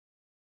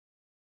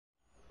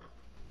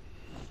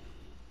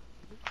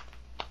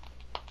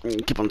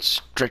Keep on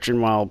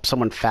stretching while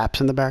someone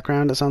faps in the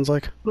background, it sounds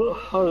like.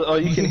 Oh,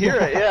 you can hear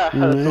it, yeah.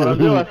 That's what I'm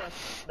doing.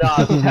 No,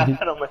 I'm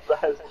tapping on my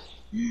thighs.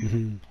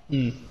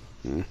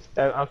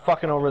 I'm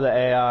fucking over the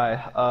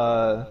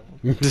AI.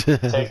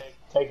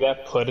 Take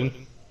that, Puddin'.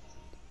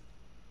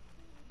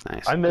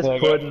 Nice. I miss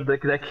Puddin',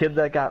 that kid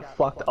that got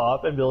fucked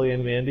up in Billy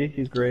and Mandy.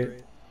 He's great.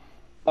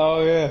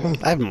 Oh, yeah.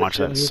 I haven't watched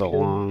that in so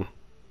long.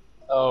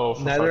 Oh,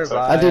 Neither have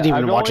I didn't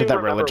even I watch it that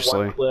only remember religiously.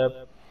 one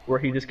clip where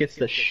he just gets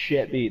the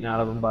shit beaten out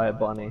of him by a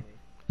bunny.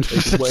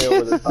 It's way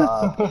over the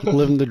top.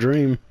 Living the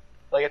dream.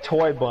 Like a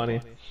toy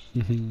bunny.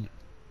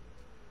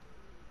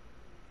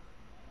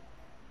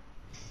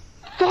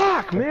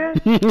 Fuck, man!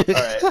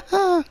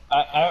 Alright.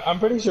 I'm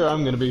pretty sure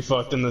I'm gonna be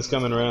fucked in this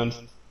coming round.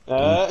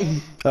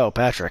 Oh,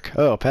 Patrick.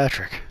 Oh,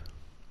 Patrick.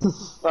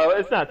 Oh,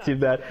 it's not too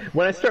bad.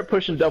 When I start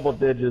pushing double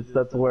digits,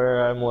 that's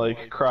where I'm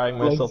like crying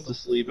myself to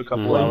sleep a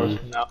couple hours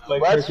from now.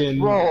 Like Let's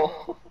freaking,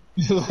 roll!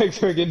 like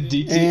freaking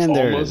DT And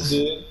there it almost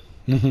is.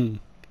 did.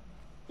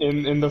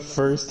 In the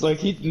first,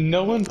 like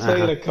no one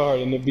played a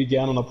card and it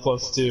began on a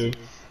 +2.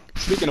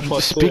 Speaking of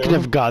 +2. Speaking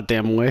of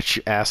goddamn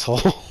witch,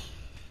 asshole.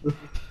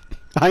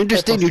 I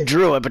understand you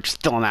drew it, but you're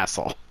still an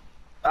asshole.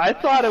 I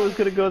thought it was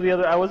gonna go the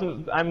other.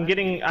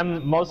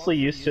 I'm mostly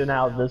used to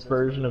now this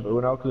version of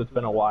Uno because it's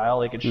been a while.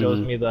 Like it shows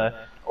me the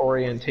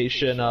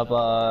orientation of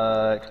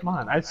come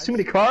on, I have too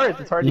many cards.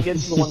 It's hard to get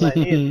to the one that I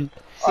need.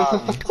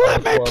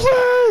 Let me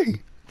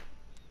play.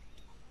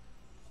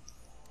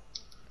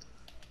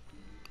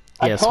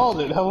 I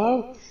called it.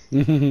 Hello.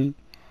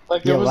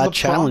 Like there was the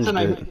prompt and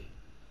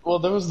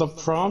there was the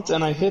prompt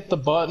and I hit the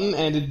button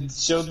and it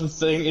showed the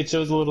thing. It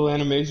shows a little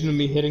animation of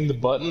me hitting the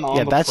button on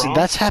the prompt.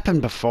 that's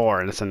happened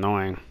before and it's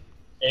annoying.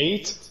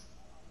 8.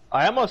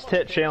 I almost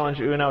hit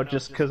challenge Uno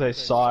just because I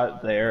saw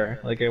it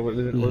there. Like I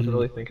wasn't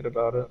really thinking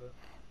about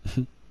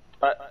it.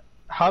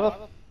 How the?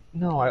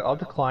 No, I'll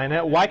decline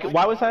it. Why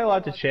was I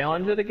allowed to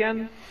challenge it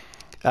again?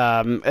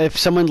 If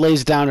someone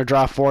lays down a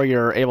draw 4,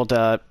 you're able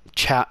to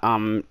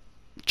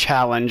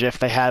challenge if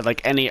they had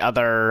like any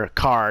other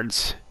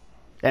cards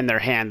in their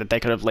hand that they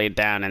could have laid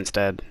down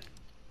instead.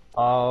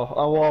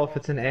 Oh well, if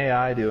it's an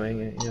AI doing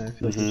it, yeah, I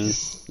feel like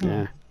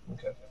yeah.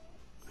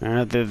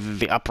 Okay.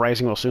 The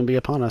uprising will soon be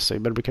upon us, so you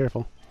better be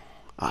careful.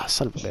 Ah,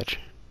 son of a bitch.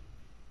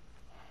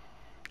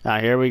 Ah,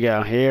 here we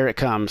go. Here it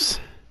comes.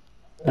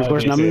 Of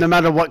course, no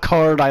matter what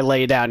card I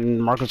lay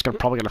down, Marco's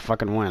probably gonna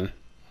fucking win.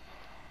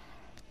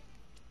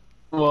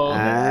 Well,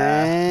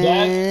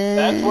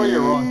 that's where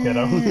you're wrong,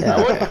 kiddo.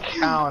 I wouldn't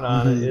count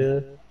on it, yeah.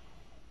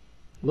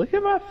 Look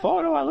at my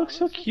photo, I look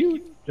so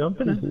cute.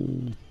 Jumping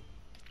in.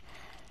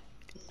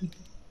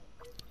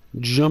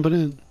 Jumping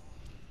in.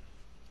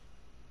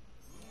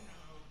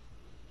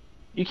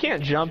 You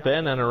can't jump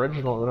in an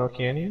original Uno,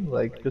 can you?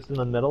 Like, just in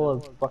the middle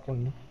of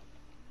fucking...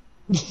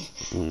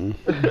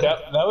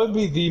 that would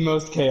be the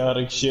most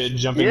chaotic shit,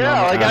 jumping in.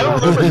 Yeah, like, I don't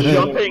remember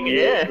jumping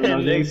in,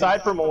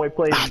 aside from when we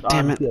played on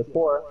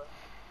PS4.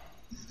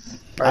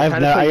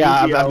 I've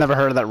never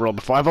heard of that rule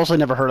before. I've also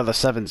never heard of the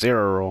 7-0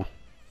 rule.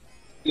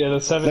 Yeah, the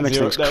 7-0. That makes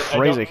things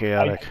crazy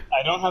chaotic.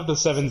 I don't have the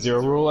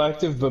 7-0 rule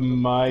active, but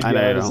my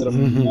god, is it a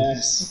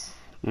mess.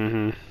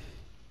 Cool,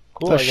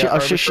 oh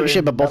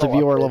shit, but both of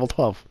you are level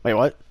 12. Wait,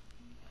 what?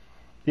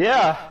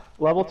 Yeah,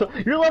 level 2.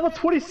 You're level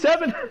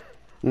 27!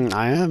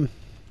 I am.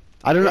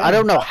 I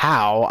don't know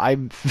how.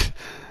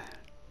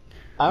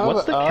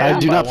 What's the cap? I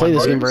do not play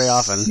this game very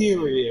often.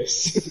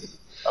 Serious.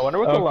 I wonder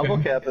what the level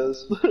cap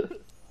is.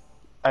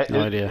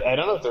 No idea. I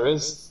don't know if there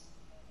is.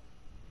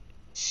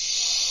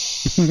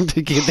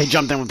 They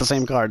jumped in with the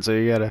same card, so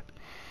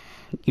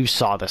you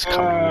saw this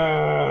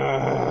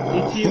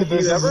coming. Do you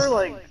ever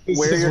like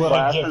wear your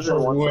glasses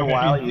and once in a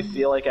while you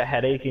feel like a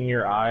headache in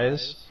your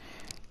eyes?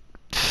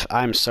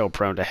 I'm so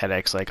prone to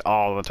headaches like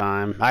all the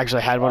time. I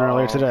actually had one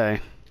earlier today.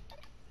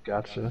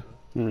 Gotcha.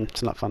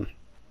 It's not fun.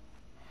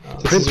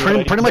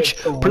 Pretty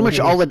much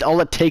all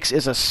it takes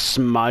is a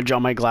smudge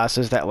on my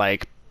glasses that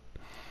like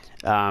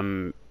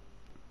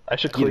I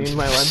should clean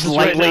my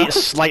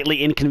lenses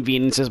slightly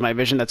inconveniences my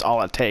vision. That's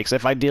all it takes.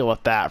 If I deal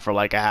with that for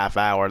like a half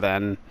hour,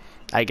 then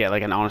I get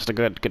like an honest to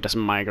goodness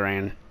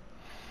migraine.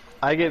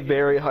 I get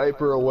very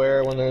hyper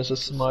aware when there's a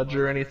smudge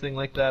or anything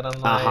like that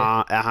on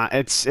my.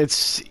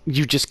 It's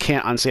you just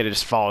can't unsee it. It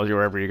just follows you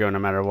wherever you go, no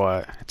matter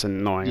what. It's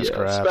annoying as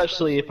crap.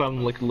 Especially if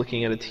I'm like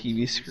looking at a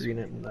TV screen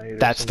at night.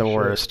 That's the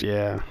worst.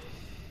 Yeah.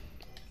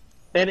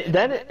 And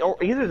then, or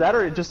either that,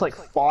 or just like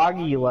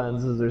foggy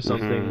lenses or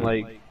something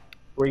like.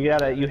 Where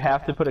you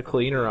have to put a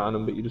cleaner on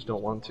them, but you just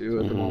don't want to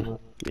at the moment.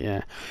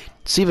 Yeah,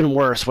 it's even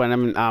worse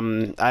when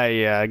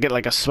I get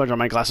like a smudge on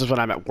my glasses when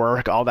I'm at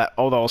work. All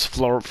those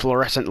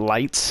fluorescent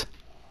lights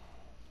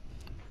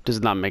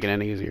does not make it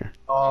any easier.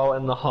 Oh,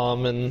 and the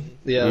hum and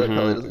that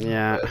probably doesn't.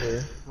 Yeah,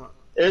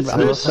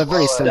 it's a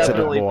very sensitive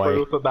definitely boy.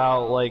 proof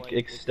about like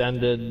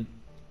extended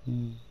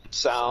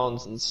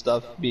sounds and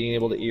stuff being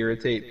able to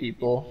irritate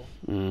people.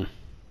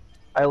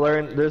 I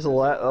learned there's a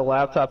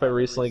laptop I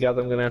recently got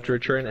that I'm going to have to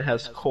return. It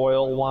has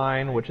coil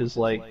whine, which is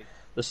like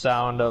the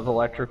sound of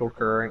electrical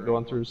current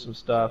going through some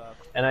stuff.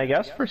 And I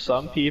guess for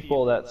some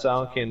people that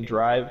sound can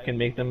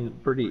make them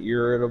pretty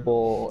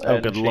irritable. Oh,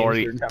 and good change lord,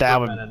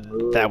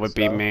 their that would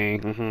be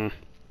me.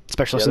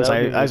 Especially since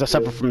I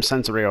suffer from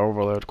sensory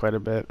overload quite a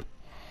bit.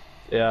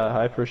 Yeah,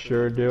 I for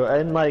sure do.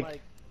 And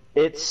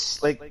it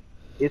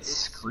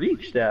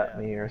screeched at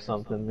me or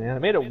something, man. It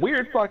made a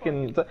weird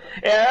fucking.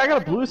 Yeah, I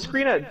got a blue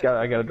screen at.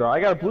 I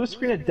got a blue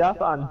screen of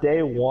death on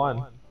day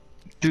 1.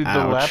 Dude,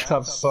 the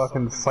laptop's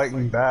fucking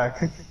fighting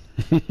back.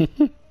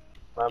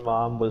 My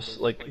mom was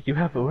like, "You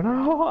have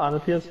Uno on the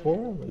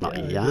PS4?"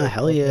 Like, yeah,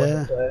 hell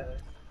yeah.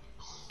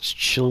 Just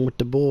chilling with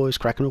the boys,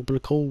 cracking open a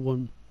cold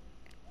one.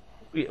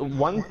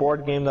 One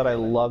board game that I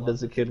loved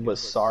as a kid was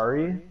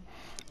Sorry.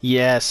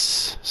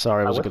 Yes,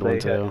 Sorry was a good one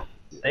too.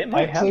 They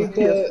might have a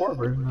PS4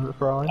 version of it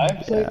for all I know. I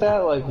played that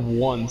like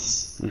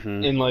once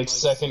in like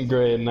 2nd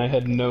grade, and I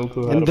had no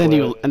clue how to play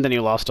it. And then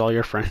you lost all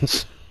your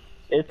friends.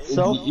 It's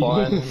so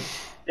fun.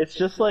 It's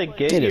just like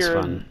get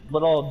your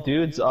little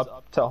dudes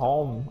up to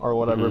home or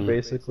whatever,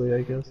 basically,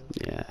 I guess.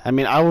 Yeah, I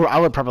mean, I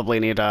would probably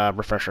need a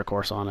refresher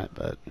course on it,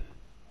 but.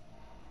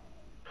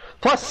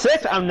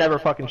 +6, I'm never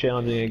fucking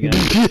challenging again.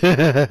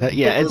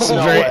 Yeah,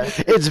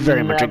 it's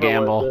very much a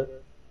gamble.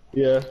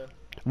 Yeah.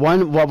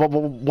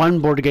 One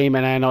board game,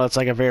 and I know it's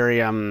like a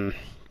very I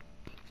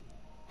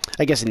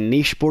guess a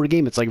niche board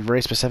game. It's like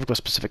very specific with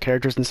specific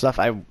characters and stuff.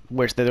 I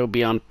wish that it would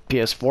be on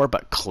PS4,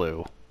 but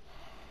Clue.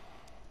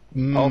 I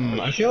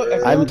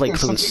haven't played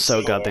Clue in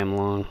so goddamn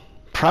long.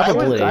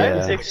 Probably. I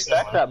would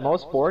expect that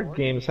most board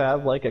games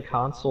have like a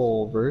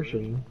console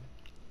version.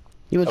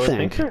 You would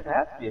think. There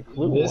has to be a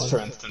Clue This, one. for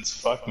instance,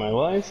 fuck my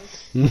life.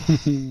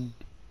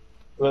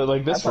 But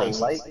like this, for instance.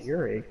 That's a light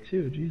earache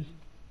too.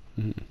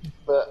 Jeez.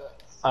 But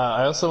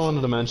I also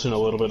wanted to mention a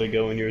little bit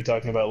ago when you were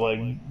talking about like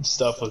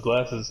stuff with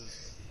glasses.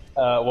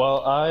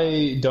 While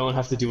I don't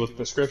have to deal with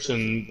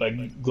prescription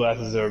like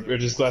glasses or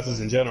just glasses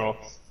in general,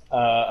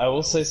 I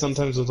will say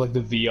sometimes with like the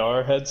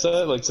VR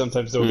headset, like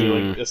sometimes there'll be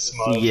like a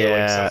smudge.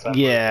 Yeah, or, like,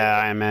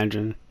 I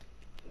imagine.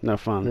 No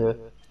fun. Yeah.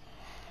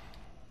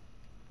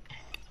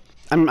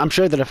 I'm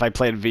sure that if I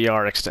played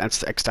VR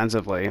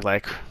extensively,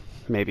 like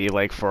maybe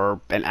like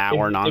for an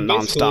hour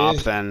non-stop,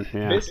 then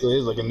yeah. Basically,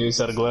 it's like a new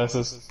set of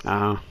glasses.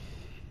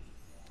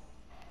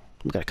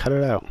 We gotta cut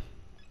it out.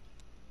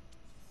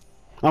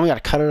 Oh, we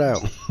gotta cut it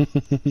out.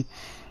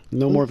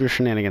 No more of your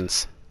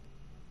shenanigans.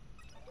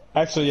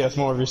 Actually, yes,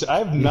 more of your. I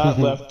have not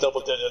left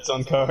double digits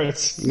on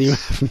cards. You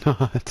have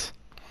not.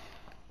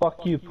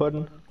 Fuck you,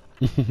 Puddin'.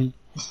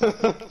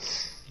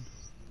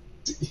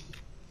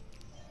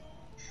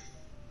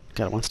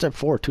 Got it 1 step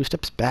forward, 2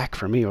 steps back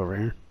for me over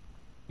here.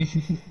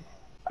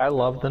 I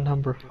love the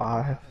number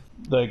 5.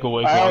 Like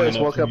I always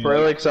woke up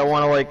early because I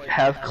want to like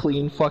have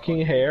clean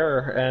fucking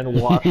hair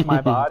and wash my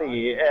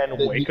body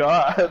and wake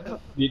up.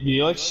 Do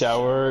you like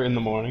shower in the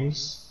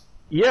mornings?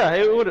 Yeah,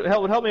 it would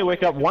help me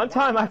wake up. One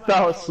time I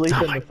fell asleep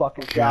in the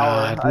fucking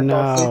shower. I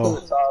fell asleep in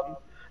the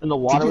tub, and the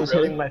water was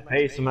hitting my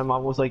face, and my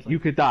mom was like, "You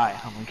could die."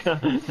 I'm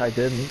like, I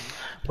didn't.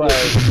 But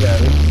yeah,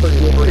 it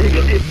was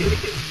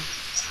pretty.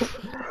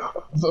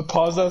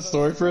 Pause that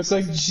story for a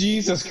sec.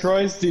 Jesus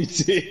Christ,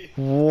 DT.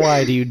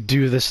 Why do you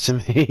do this to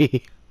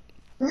me?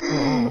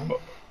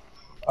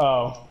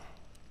 Oh.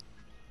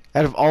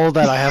 Out of all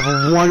that, I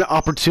have one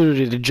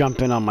opportunity to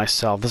jump in on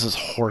myself. This is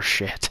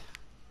horseshit.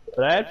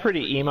 But I had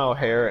pretty emo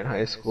hair in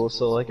high school,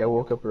 so like I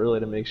woke up early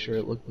to make sure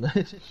it looked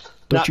nice.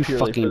 Don't you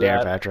fucking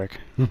dare, Patrick.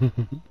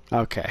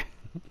 Okay.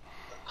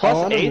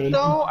 +8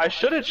 though? I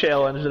should have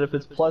challenged it if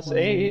it's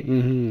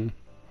 +8.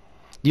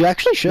 You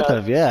actually should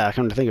have, yeah,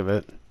 come to think of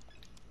it.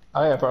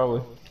 Oh yeah,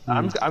 probably.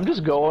 I'm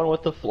just going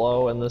with the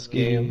flow in this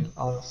game,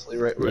 honestly,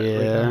 right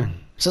Yeah.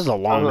 This is a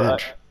long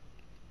match.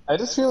 I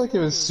just feel like it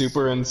was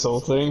super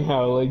insulting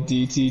how like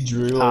DT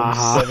drew like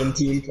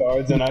 17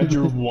 cards and I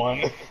drew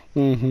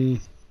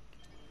 1.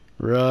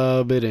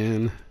 Rub it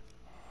in.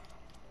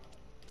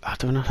 Oh,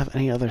 do I not have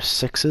any other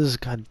 6s?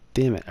 God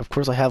damn it. Of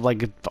course I have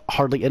like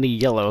hardly any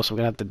yellow, so we're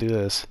gonna have to do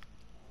this.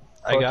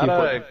 I got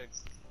a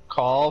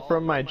call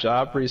from my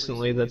job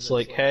recently that's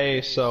like,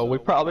 hey, so we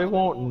probably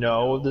won't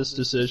know this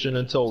decision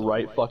until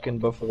right fucking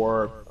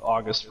before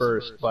August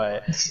 1st,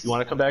 but you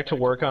want to come back to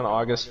work on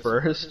August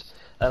 1st?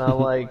 And I'm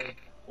like,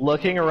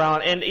 looking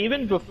around, and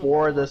even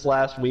before this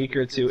last week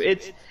or two,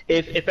 it's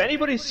if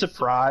anybody's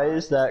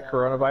surprised that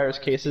coronavirus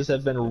cases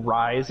have been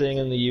rising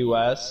in the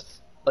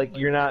U.S., like,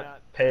 you're not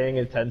paying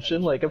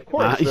attention. Like, of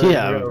course, they're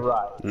gonna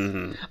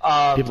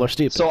rise. People are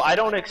stupid. So I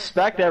don't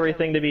expect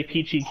everything to be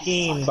peachy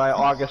keen by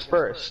August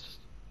 1st.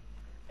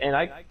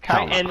 And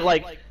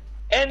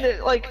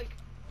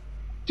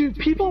dude,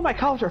 people in my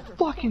college are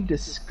fucking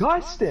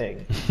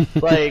disgusting.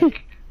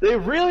 Like, they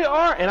really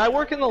are. And I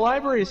work in the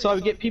library, so I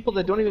would get people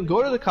that don't even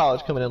go to the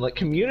college coming in, like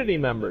community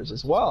members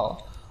as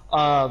well.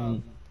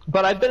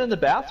 But I've been in the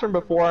bathroom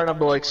before, and I'm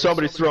like,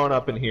 somebody's throwing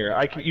up in here.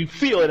 You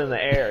feel it in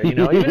the air, you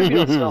know? Even if you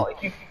don't smell it,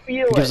 you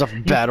feel it. Gives off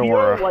bad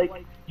aura.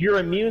 Like your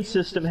immune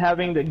system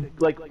having to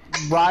like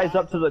rise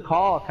up to the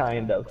call,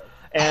 kind of.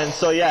 And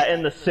so yeah,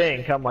 in the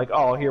sink, I'm like,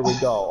 oh, here we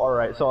go. All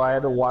right, so I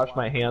had to wash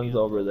my hands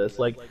over this.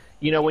 Like,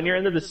 you know, when you're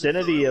in the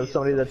vicinity of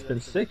somebody that's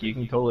been sick, you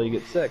can totally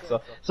get sick.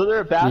 So there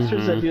are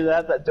bastards that do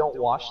that don't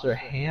wash their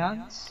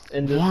hands.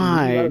 And just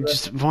Why?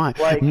 Just why?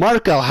 Like,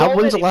 Marco,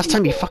 when's the last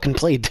time you fucking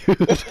played,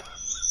 dude?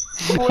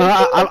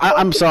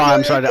 I'm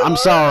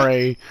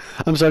sorry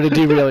to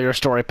derail your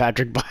story,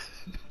 Patrick, but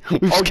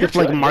we've skipped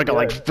like Marco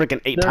like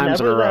freaking 8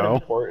 times in a row.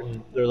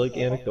 Important. They're like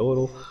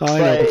anecdotal. I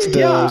know, but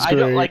still, it's I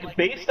don't great. like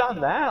based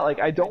on that. Like,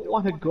 I don't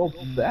want to go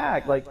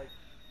back. Like,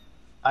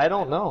 I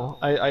don't know.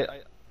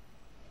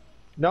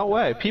 No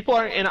way. People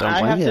aren't, and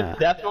I have to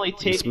definitely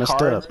take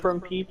cards from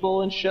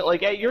people and shit.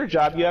 Like, at your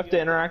job, you have to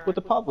interact with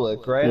the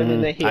public, right? I mean,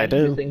 they hand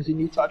you things and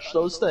you touch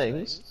those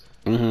things.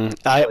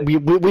 Especially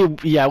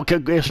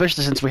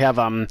since we have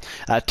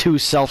 2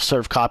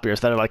 self-serve copiers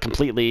that are like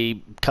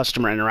completely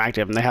customer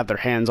interactive, and they have their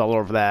hands all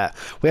over that.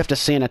 We have to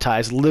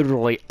sanitize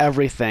literally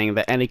everything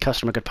that any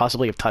customer could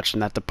possibly have touched in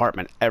that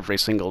department every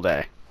single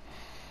day.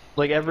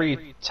 Like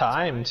every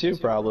time too,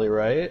 probably,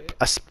 right?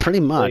 Pretty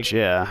much, like,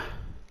 yeah.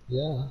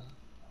 Yeah.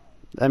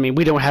 I mean,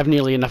 we don't have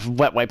nearly enough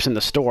wet wipes in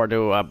the store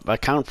to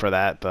account for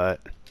that, but.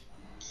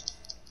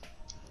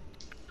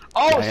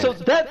 Oh, so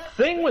that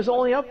thing was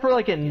only up for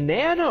like a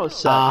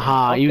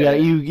nanosecond. Okay.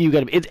 You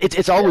got to.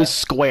 It's always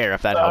square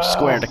if that helps.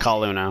 Square to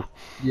call Uno.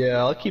 Yeah,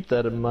 I'll keep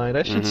that in mind.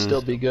 I should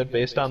still be good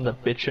based on the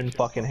bitchin'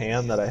 fucking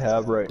hand that I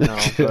have right now.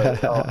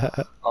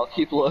 But I'll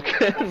keep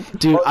looking.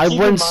 Dude, I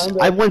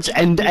once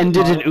ended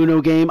an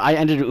Uno game. I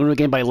ended an Uno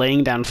game by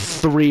laying down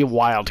 3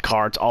 wild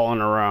cards all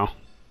in a row.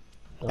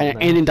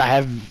 And I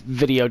have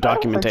video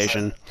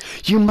documentation.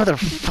 You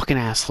motherfucking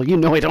asshole! You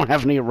know I don't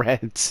have any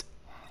reds.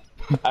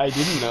 I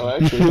didn't know,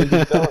 actually.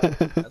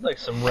 I'd like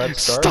some red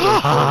stars.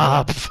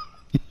 Stop!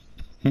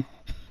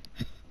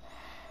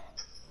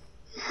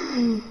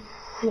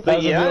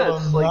 But yeah,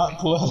 it's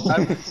like,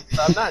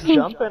 I'm not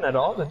jumping at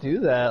all to do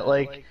that.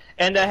 Like,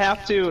 and I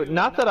have to,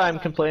 not that I'm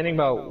complaining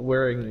about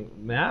wearing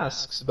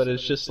masks, but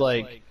it's just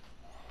like,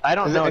 I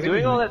don't know,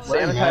 doing all that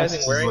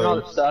sanitizing, wearing all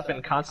that stuff,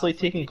 and constantly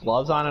taking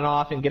gloves on and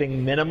off and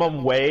getting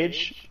minimum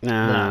wage.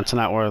 Nah, it's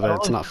not worth it.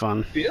 It's not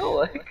fun. I feel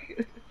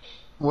like...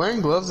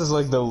 Wearing gloves is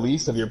like the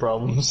least of your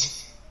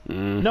problems.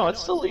 No,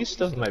 it's the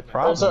least of my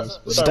problems.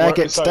 Stack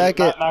it.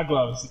 Not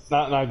gloves.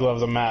 Not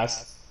gloves, a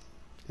mask.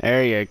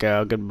 There you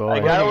go, good boy. I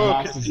got a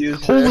little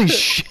confused. Holy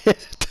shit!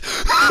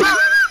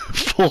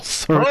 Full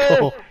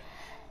circle.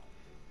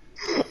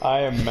 I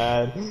am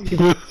mad.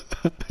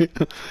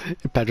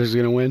 Patrick's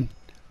gonna win.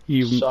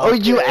 You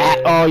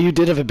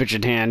did have a bitch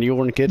in hand. You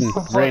weren't kidding.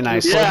 Very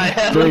nice.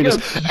 Yeah, very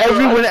nice.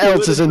 Everyone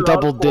else is in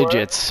double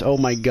digits. Oh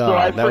my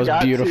god, that was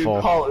beautiful.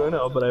 To call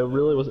Uno, but I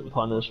really wasn't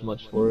punished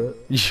much for it.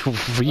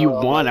 You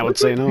won, I would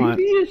say not.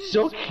 He is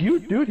so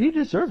cute, dude. He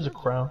deserves a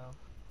crown.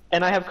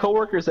 And I have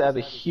coworkers that have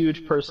a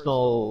huge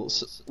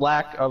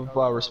lack of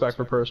respect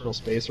for personal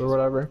space or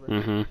whatever.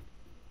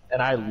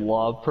 And I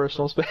love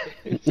personal space.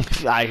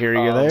 I hear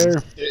you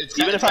there.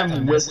 Even if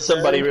I'm with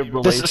somebody in a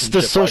relationship.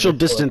 The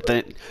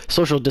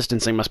social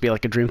distancing must be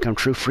like a dream come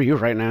true for you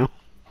right now.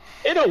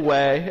 In a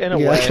way. In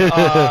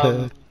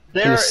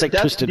a sick,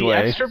 twisted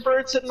way. The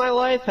extroverts in my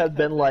life have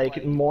been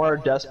like more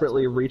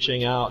desperately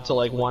reaching out to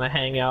like want to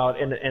hang out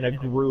in a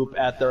group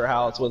at their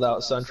house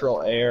without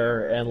central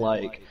air and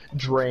like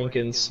drink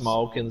and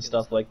smoke and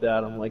stuff like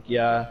that. I'm like,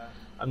 yeah.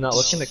 I'm not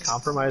looking to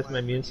compromise my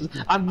immune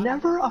system. I'm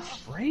never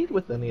afraid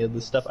with any of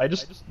this stuff. I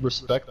just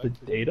respect the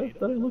data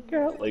that I look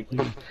at. Like,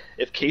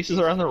 if cases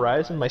are on the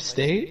rise in my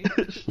state,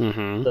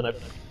 then I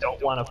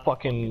don't want to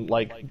fucking,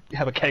 like,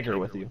 have a kegger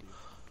with you.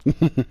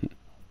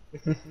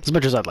 As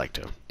much as I'd like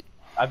to.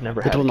 I've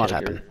never had a kegger. It will not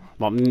happen.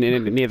 Well,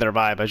 neither have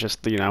I, but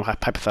just, you know,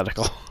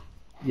 hypothetical.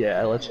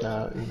 Yeah, let's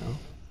not, you know.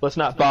 Let's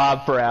not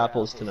bob for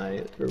apples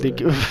tonight.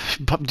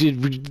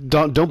 Dude,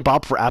 don't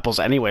bob for apples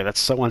anyway. That's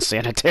so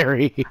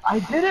unsanitary. I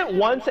did it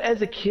once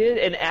as a kid,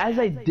 and as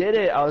I did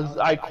it,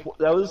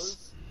 that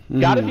was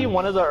gotta be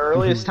one of the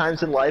earliest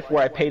times in life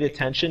where I paid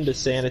attention to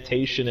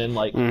sanitation and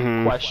like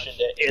questioned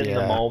it in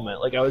the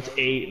moment. Like I was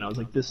 8, and I was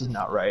like, "This is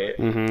not right."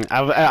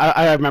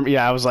 I remember.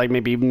 Yeah, I was like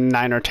maybe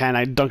 9 or 10.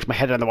 I dunked my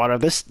head in the water.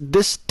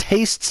 This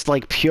tastes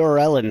like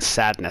Purell and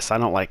sadness. I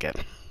don't like it.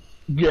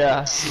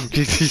 Yeah,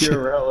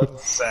 Purell and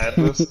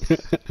sadness.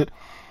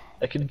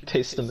 I can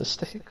taste the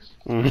mistakes.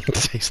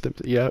 Taste them.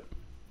 Yep.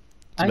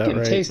 I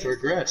can taste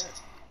regret.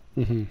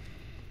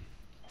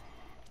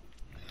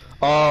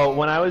 Oh,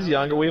 when I was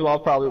younger,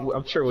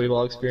 I'm sure we've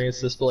all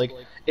experienced this, but like,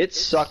 it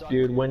sucked,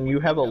 dude, when you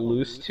have a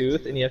loose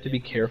tooth and you have to be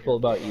careful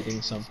about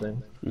eating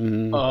something.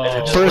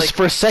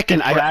 For a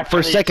second, I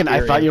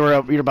thought you were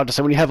about to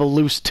say when you have a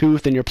loose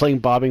tooth and you're playing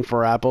bobbing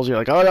for apples, you're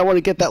like, oh, I want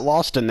to get that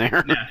lost in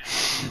there.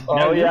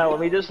 Oh yeah,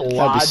 let me just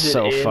lodge it in.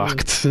 That'd be so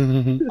fucked.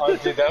 Oh,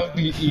 dude, that would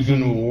be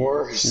even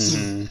worse.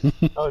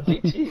 Oh,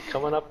 DT,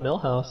 coming up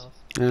Millhouse.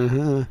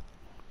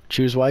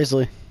 Choose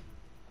wisely.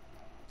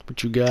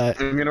 What you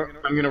got? I'm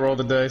gonna roll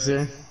the dice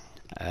here.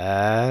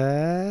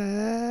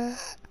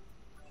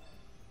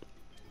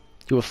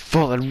 You have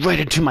fallen right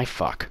into my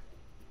fuck.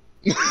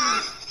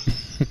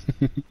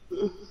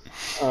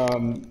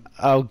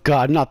 Oh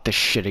god, not this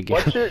shit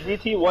again.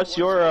 What's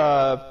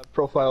your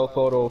profile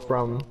photo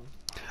from?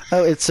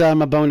 Oh, it's a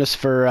bonus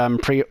for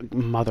pre.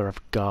 Mother of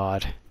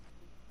God.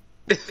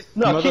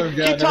 No, Mother of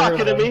God, keep talking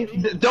to never me.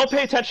 Don't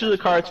pay attention to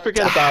the cards.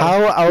 Forget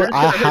about them.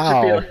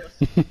 How?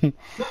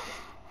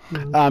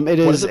 It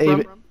is is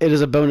it it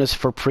is a bonus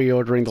for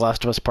pre-ordering The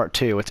Last of Us Part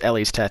 2. It's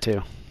Ellie's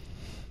tattoo.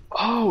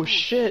 Oh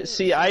shit!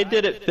 See, I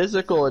did it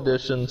physical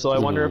edition, so I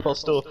wonder if I'll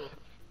still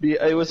be.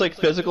 It was like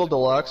physical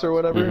deluxe or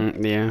whatever.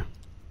 Yeah.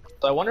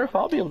 So I wonder if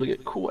I'll be able to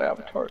get cool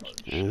avatars.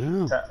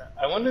 Oh.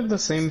 I wondered the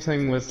same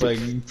thing with like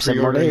 7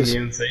 more pre-ordering days. the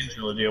Insane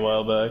trilogy a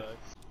while back.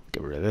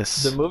 Get rid of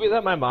this. The movie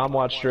that my mom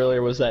watched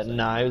earlier was that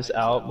Knives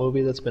Out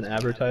movie that's been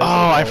advertised. Oh,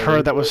 I've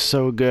heard that was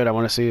so good. I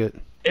want to see it.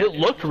 It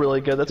looked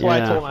really good. That's why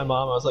Yeah. I told my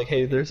mom, I was like,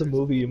 "Hey, there's a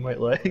movie you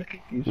might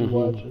like. You should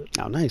watch it."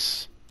 Oh,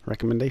 nice.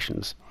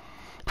 Recommendations.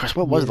 Chris,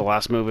 what was the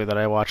last movie that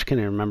I watched? Can't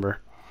even remember.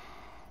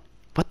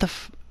 What the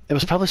It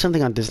was probably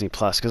something on Disney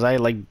Plus, because I,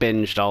 like,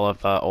 binged all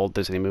of old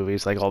Disney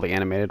movies, like all the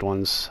animated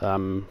ones,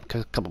 a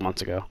couple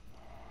months ago.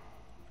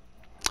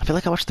 I feel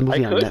like I watched the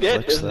movie I on could Netflix,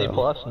 get Disney though.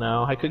 Plus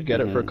now. I could get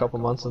it for a couple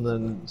months and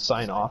then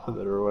sign off of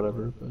it or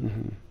whatever. But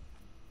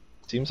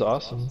seems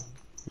awesome.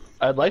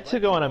 I'd like to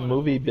go on a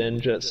movie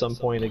binge at some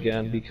point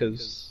again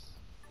because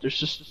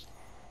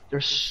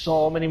there's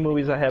so many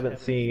movies I haven't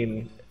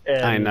seen.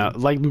 And, I know.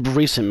 Like,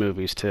 recent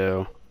movies,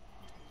 too.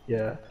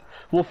 Yeah.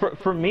 Well,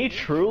 for me,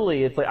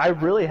 truly, it's like I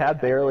really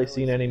have barely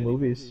seen any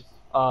movies.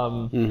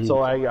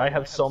 So I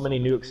have so many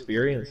new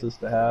experiences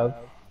to have.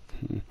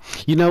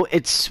 You know,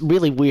 it's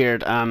really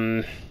weird.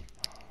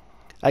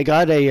 I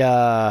got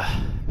a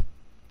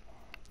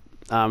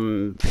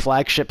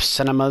Flagship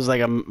Cinemas,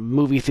 like a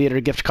movie theater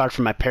gift card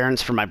from my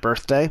parents for my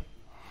birthday,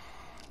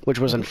 which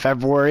was in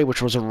February,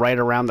 which was right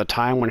around the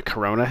time when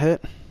Corona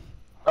hit.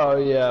 Oh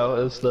yeah,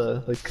 it was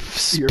the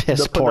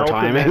Piss poor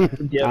timing.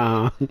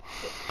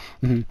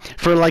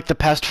 For like the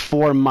past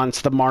 4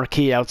 months, the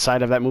marquee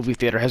outside of that movie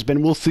theater has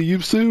been, "We'll see you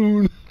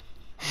soon."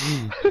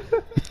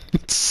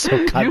 It's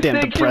so goddamn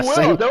you think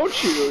depressing. You will,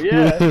 don't you?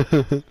 Yeah.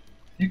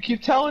 You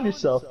keep telling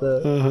yourself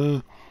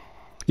that.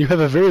 You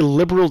have a very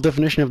liberal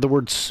definition of the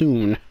word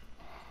 "soon."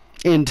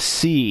 And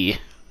 "see."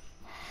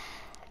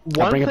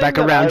 I'll bring it back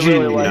around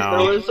you. Really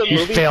No,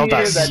 you failed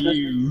us.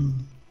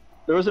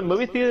 There was a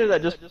movie theater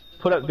that just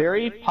put up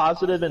very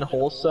positive and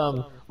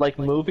wholesome, like,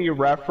 movie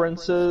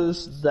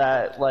references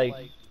that, like,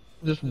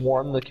 just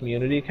warmed the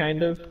community,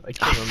 kind of. I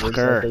can't remember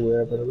exactly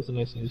where, but it was a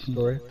nice news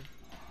story.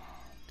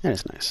 That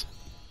is nice.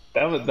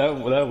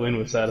 That win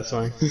was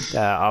satisfying.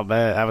 Yeah, I'll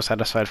bet I was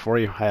satisfied for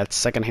you. I had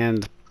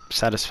secondhand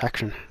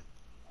satisfaction.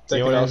 You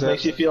know what else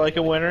makes you feel like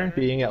a winner?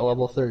 Being at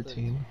level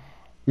 13.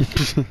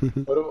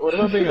 What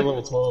about being at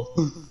level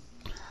 12?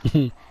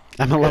 I'm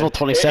at level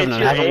 27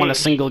 and I haven't won a age.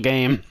 single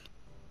game.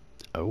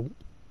 Oh.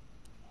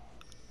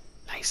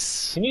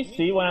 Nice. Can you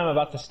see when I'm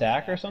about to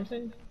stack or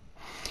something?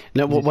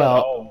 No,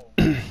 well,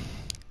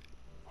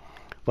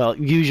 well,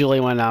 usually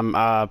when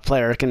a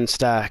player can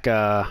stack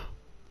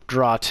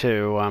draw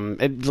 2,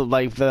 it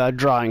like the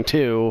drawing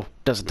 2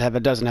 doesn't have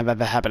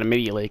it happen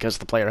immediately because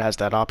the player has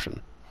that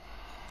option.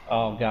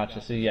 Oh, gotcha.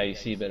 So yeah, you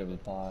see a bit of a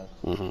pause.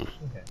 Okay.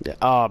 Yeah.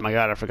 Oh my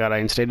god, I forgot I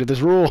instated this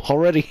rule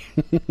already.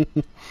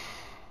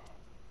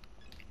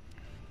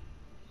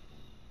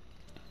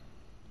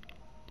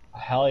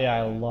 Hell yeah,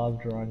 I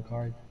love drawing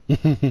cards.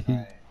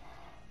 Alright.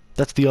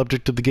 That's the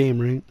object of the game,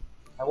 right?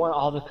 I want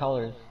all the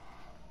colors.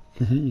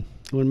 You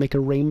want to make a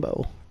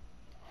rainbow.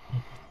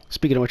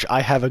 Speaking of which,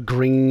 I have a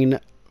green,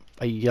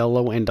 a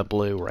yellow, and a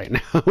blue right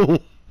now.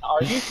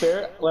 Are you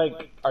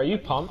are you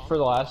pumped for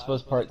The Last of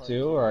Us Part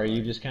 2, or are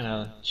you just kind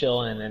of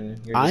chilling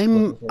and you're just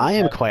looking for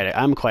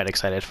I'm quite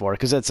excited for it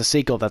because it's a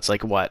sequel that's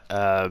like what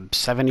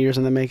 7 years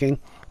in the making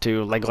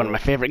to like one of my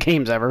favorite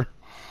games ever.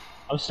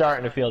 I'm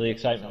starting to feel the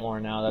excitement more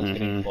now. That's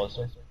getting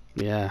closer.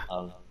 Yeah.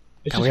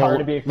 It's And just hard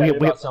to be excited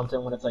about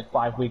something when it's like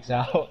 5 weeks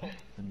out.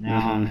 And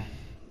now,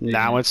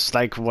 Now it's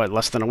like what,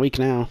 less than a week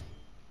now.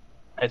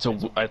 I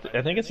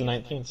think it's the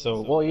 19th.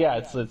 So well, yeah,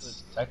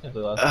 it's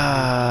technically last.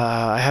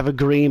 I have a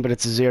green, but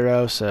it's a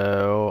 0,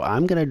 so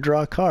I'm gonna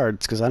draw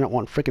cards because I don't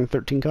want freaking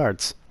 13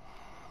 cards.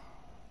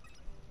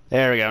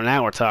 There we go.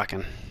 Now we're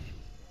talking.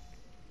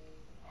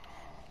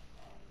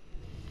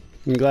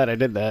 I'm glad I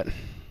did that.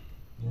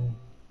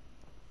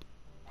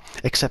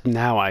 Except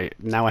now I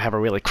have a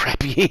really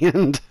crappy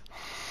hand.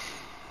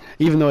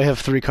 Even though I have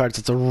 3 cards,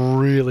 it's a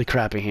really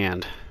crappy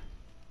hand.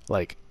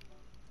 Like.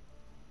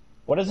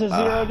 what does a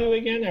 0 do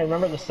again? I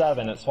remember the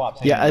 7. It swaps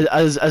hands. Yeah,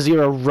 a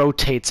 0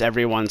 rotates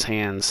everyone's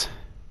hands.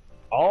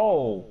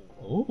 Oh.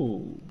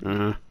 Ooh.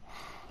 Uh-huh.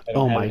 I don't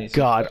Oh have my any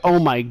god, secrets. oh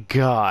my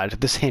god.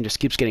 This hand just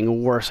keeps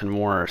getting worse and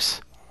worse.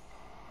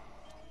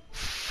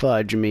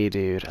 Fudge me,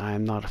 dude.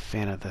 I'm not a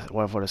fan of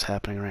what is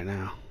happening right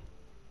now.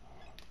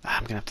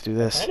 I'm gonna have to do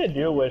this. I kinda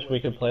do wish we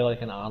could play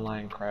like an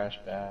online Crash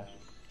Bash.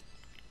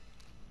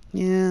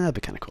 Yeah, that'd be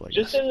kind of cool, I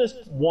Just guess. in this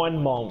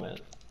one moment.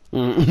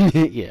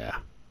 Yeah.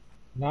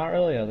 Not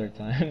really other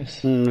times.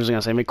 I was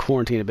gonna say, make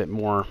quarantine a bit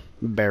more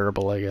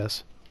bearable, I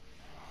guess.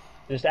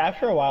 Just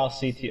after a while,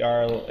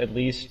 CTR at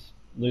least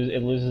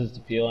it loses its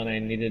appeal, and I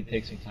needed to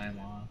take some time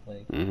off.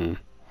 Like I'm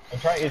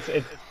trying.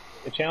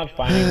 a challenge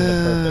finding the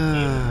perfect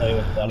game to play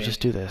with I'll buddy. just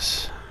do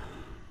this.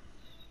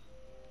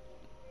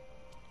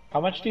 How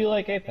much do you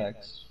like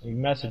Apex? You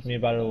messaged me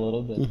about it a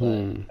little bit,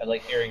 but I'd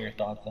like hearing your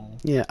thoughts on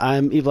it. Yeah,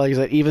 like I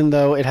said, even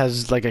though it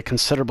has like a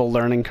considerable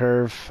learning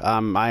curve,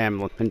 I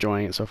am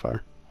enjoying it so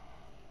far.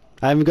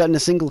 I haven't gotten a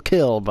single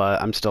kill, but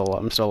I'm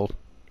still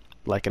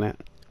liking it.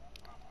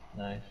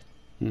 Nice.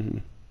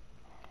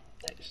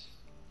 Nice.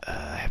 I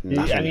have I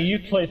nothing. mean, you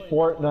play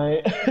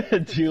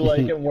Fortnite. Do you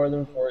like it more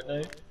than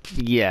Fortnite?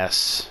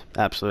 Yes,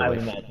 I absolutely.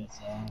 would imagine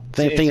so.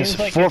 The thing is,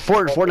 like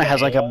Fortnite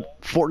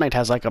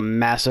has like a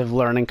massive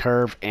learning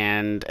curve,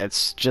 and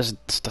it's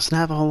just doesn't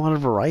have a whole lot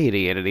of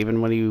variety in it,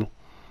 even when you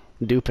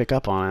do pick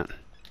up on it.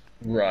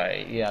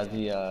 Right. Yeah.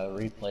 The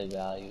replay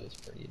value is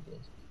pretty good.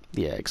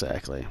 Yeah,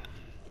 exactly.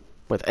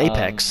 With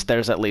Apex,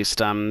 there's at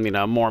least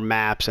more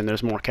maps, and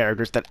there's more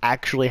characters that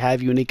actually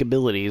have unique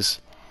abilities.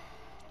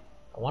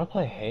 I want to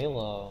play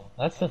Halo.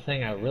 That's the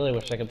thing I really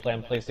wish I could play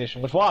on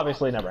PlayStation, which will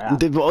obviously never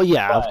happen. Well,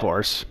 yeah, of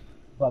course.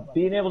 But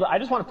being able to, I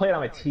just want to play it on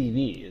my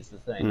TV is the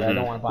thing. I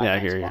don't want to buy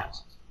an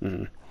Xbox.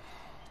 You.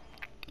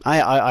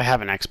 I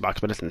have an Xbox,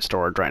 but it's in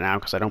storage right now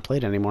because I don't play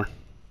it anymore.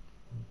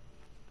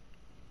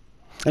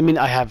 I mean,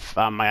 I have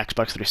my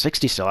Xbox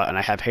 360 still out, and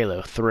I have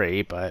Halo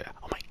 3, but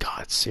oh my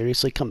god,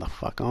 seriously, come the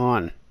fuck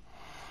on.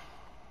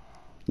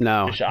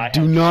 No,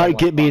 do not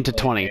get me into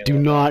 20. Do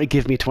not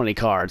give me 20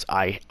 cards.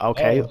 Okay.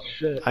 Oh,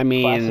 shit. I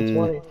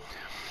mean,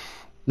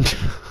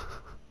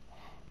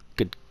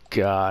 good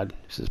god,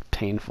 this is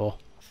painful.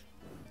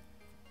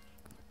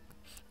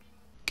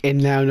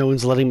 And now no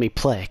one's letting me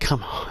play.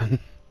 Come on.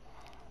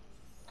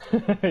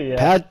 Yeah.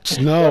 Patch,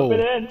 no.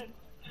 Jump it in.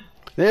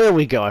 There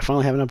we go. I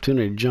finally have an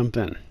opportunity to jump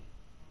in.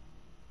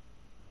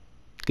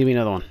 Give me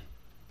another one.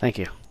 Thank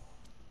you.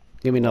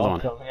 Give me another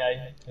one.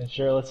 Yeah,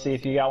 sure, let's see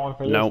if you got one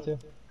for Nope. this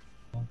too.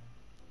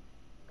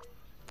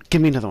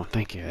 Give me another one.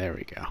 Thank you. There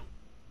we go.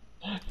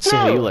 See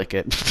how you like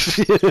it.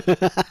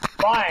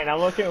 Fine, I'm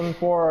looking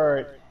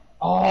for...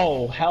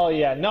 Oh, hell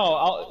yeah.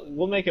 No,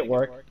 we'll make it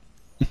work.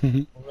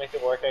 We'll make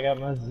it work. I got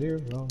my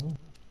 0.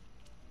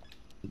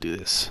 Do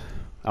this.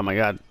 Oh my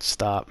god,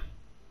 stop.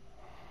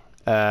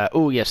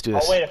 Oh, yes, do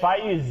this. Oh, wait, if I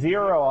use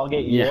 0, I'll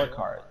get your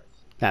card.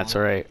 That's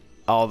alright.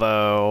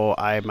 Although,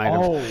 I might have...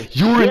 Oh,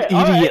 You're shit.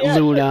 an idiot, Yeah,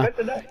 Luna.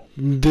 good to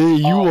know.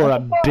 You are a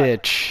what the fuck?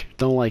 bitch.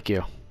 Don't like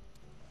you.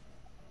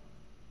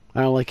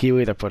 I don't like you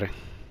either, Pudding.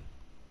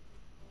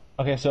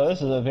 Okay, so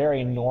this is a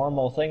very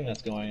normal thing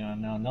that's going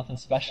on now. Nothing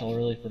special,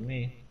 really, for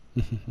me.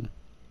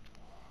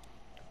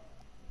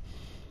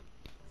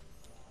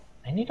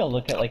 I need to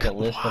look at like a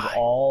list of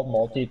all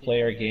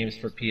multiplayer games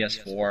for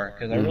PS4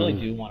 because I really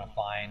do want to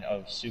find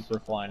a super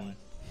fun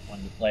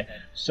one to play.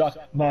 Suck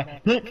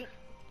my dick.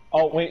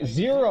 Oh wait,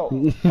 0.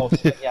 Oh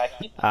yeah, I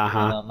keep.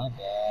 Oh, my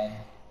bad.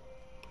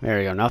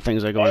 There you go. Now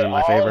things are going in my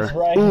all favor. is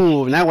right.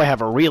 Ooh, now I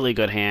have a really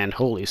good hand.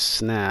 Holy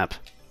snap.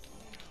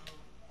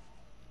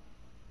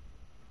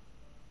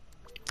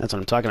 That's what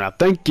I'm talking about.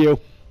 Thank you.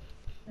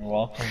 You're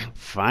welcome.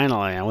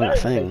 Finally, I win a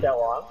That didn't thing. take that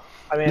long.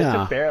 I mean, it Yeah.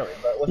 took barely,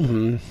 but what's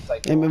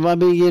like, I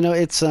mean,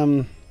 it's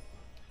kind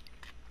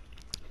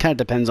of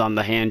depends on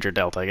the hand you're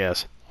dealt, I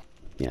guess.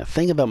 Yeah, the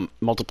thing about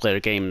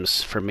multiplayer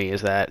games for me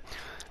is that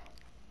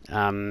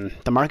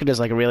the market is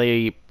like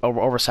really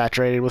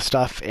oversaturated with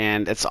stuff,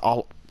 and it's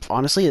all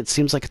honestly, it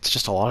seems like it's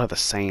just a lot of the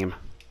same.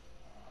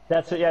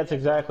 that's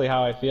exactly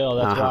how I feel.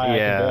 That's why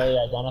yeah. I can barely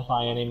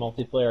identify any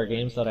multiplayer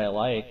games that I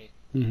like.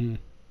 Mm-hmm.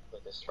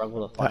 Like, I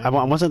struggle to find. I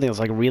want something that's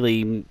like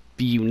really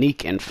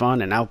unique and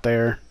fun and out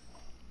there.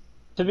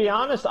 To be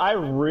honest, I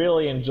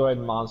really enjoyed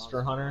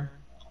Monster Hunter.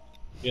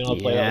 You know,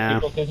 play Yeah. other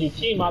people because you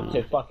team up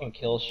to fucking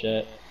kill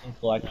shit and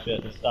collect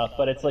shit and stuff.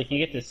 But it's like you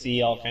get to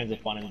see all kinds of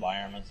fun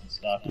environments and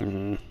stuff.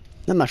 I'm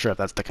not sure if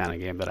that's the kind of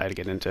game that I'd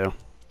get into.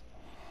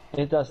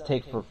 It does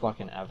take for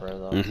fucking ever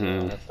though.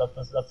 So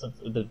that's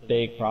the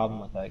big problem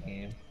with that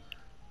game.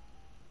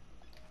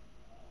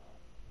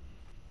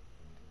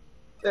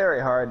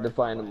 Very hard to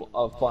find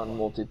a fun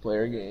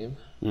multiplayer game.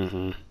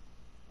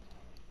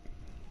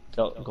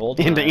 Gold.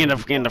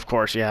 And of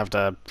course, you have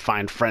to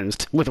find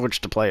friends with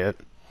which to play it.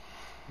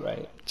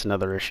 Right. It's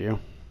another issue.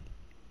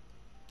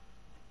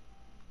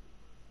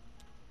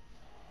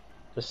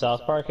 Does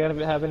South Park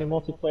have any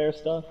multiplayer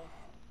stuff?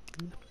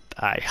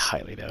 I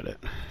highly doubt it.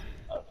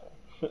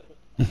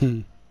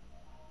 Okay.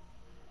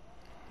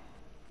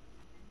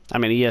 I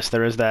mean, yes,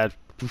 there is that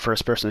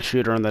first-person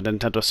shooter on the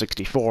Nintendo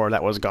 64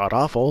 that was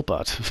god-awful,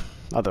 but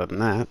other than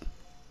that,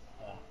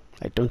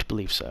 I don't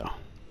believe so.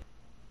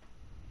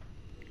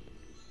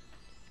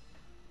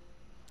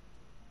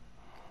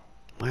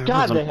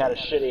 God, they had a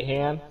shitty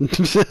hand.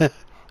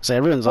 So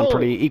everyone's on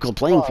pretty Holy equal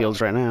playing fuck.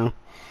 fields right now.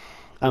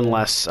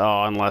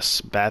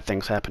 Unless bad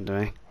things happen to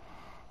me.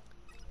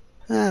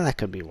 That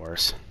could be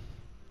worse.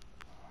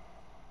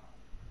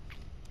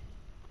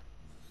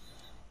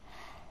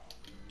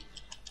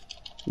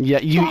 Yeah,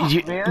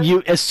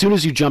 you as soon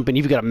as you jump in,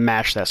 you've got to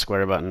mash that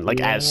square button,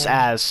 like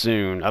as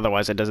soon.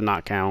 Otherwise, it does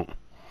not count.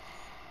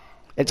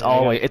 It's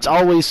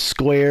always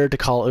square to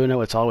call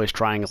Uno. It's always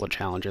triangle to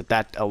challenge it.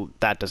 That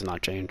does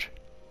not change.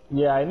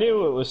 Yeah, I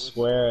knew it was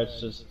square.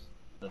 It's just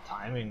the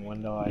timing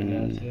window, I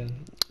guess.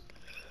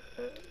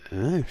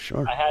 Yeah.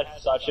 Sure. I had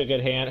such a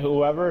good hand.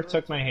 Whoever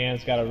took my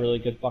hand's got a really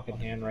good fucking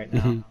hand right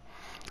now.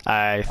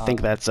 I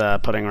think that's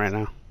pudding right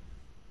now.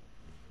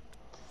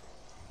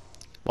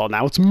 Well,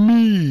 now it's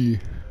me.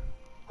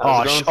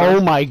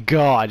 Oh my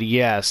God!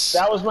 Yes.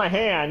 That was my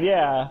hand.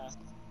 Yeah.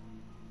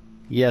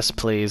 Yes,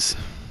 please.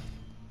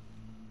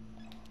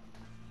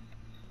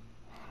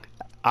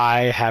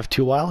 I have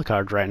 2 wild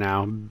cards right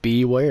now.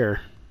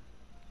 Beware.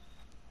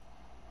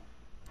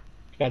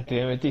 God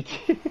damn it,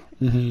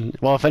 DT.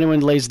 Well, if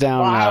anyone lays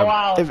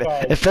down,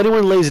 if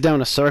anyone lays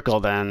down a circle,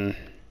 then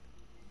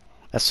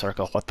a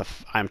circle. What the?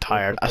 I'm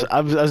tired.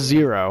 A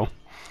 0,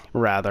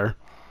 rather.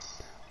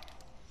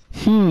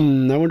 I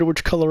wonder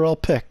which color I'll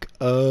pick.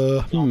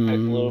 Don't pick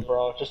blue,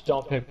 bro. Just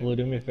don't pick blue.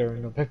 Do me a favor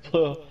and don't pick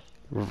blue.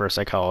 Reverse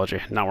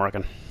psychology. Not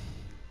working.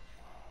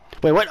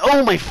 Wait, what?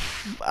 Oh my!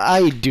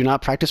 I do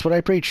not practice what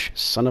I preach.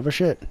 Son of a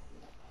shit.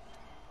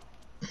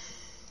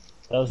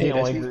 That was the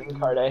only green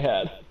card I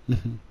had.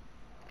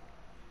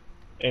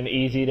 An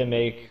easy to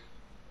make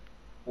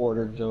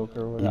order joke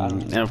or whatever.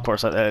 And of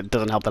course, it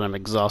doesn't help that I'm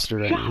exhausted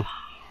right now.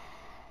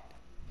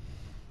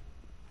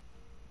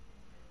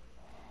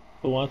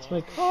 Who wants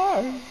my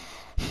card?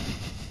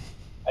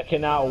 I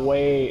cannot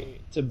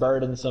wait to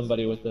burden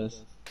somebody with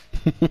this.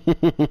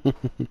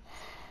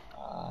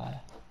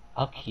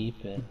 I'll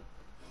keep it.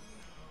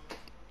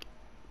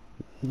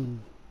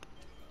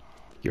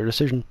 Your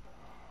decision.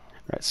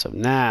 Right, so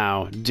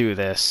now do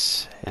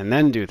this, and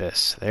then do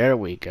this. There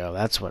we go.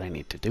 That's what I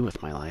need to do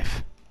with my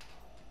life.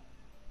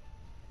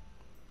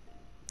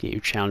 Yeah, you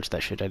challenge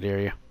that shit, I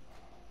dare you.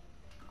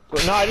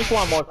 No, I just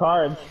want more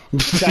cards.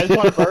 I just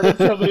want to burden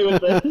somebody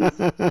with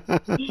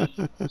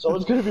this.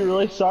 Someone's gonna be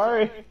really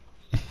sorry.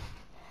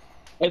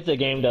 If the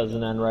game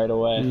doesn't end right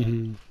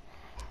away.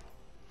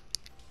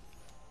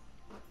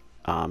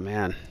 Oh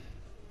man.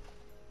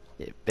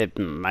 It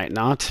might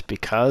not,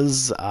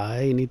 because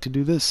I need to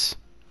do this.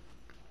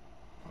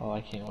 Oh,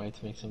 I can't wait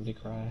to make somebody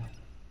cry.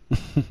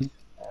 I'm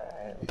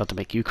about to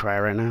make you cry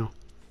right now.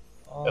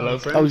 Hello,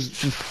 friend. Oh,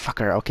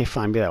 fucker. Okay,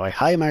 fine. Be that way.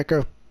 Hi,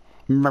 Marco.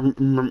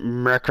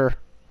 Merker.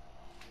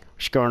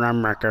 What's going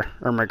on, Merker?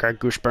 Oh my God,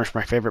 Goosebumps,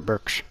 my favorite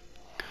books.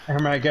 Oh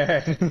my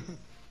God.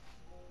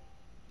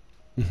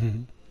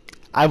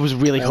 I was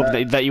really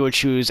hoping that you would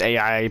choose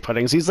AI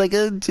puddings. He's like,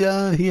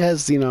 he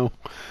has, you know.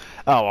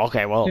 Oh,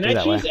 okay. Well, can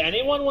I choose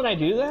anyone when I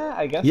do that?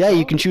 I guess. Yeah, so?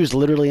 you can choose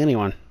literally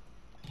anyone.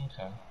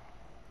 Okay.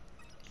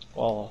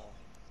 Well.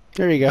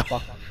 There you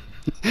go.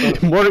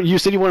 More. You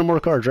said you wanted more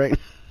cards, right?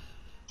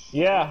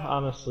 Yeah,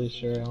 honestly,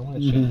 sure. I want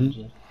to change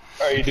it.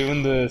 Are you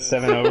doing the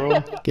 7-0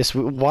 rule? Yes.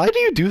 Why do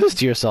you do this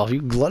to yourself?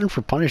 You glutton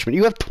for punishment.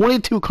 You have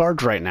 22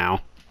 cards right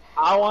now.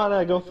 I want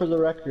to go for the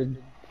record.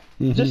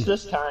 Just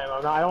this time.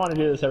 I don't want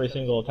to do this every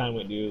single time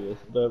we do this,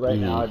 but right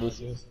now it just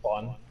seems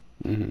fun.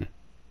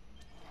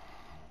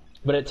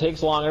 But it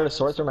takes longer to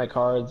sort through my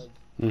cards.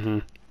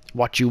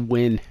 Watch you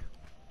win.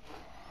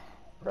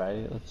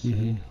 Right. Let's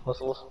see. Let's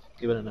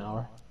give it an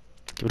hour.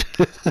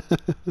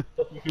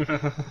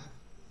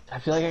 I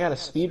feel like I got a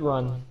speed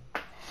run.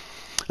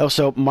 Oh,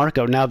 so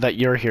Marco, now that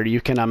you're here, you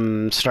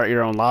can start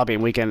your own lobby,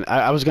 and we can.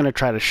 I was gonna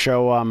try to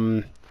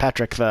show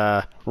Patrick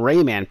the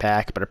Rayman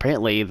pack, but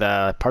apparently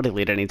the party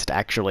leader needs to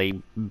actually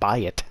buy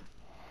it.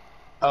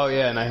 Oh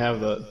yeah, and I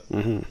have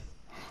that.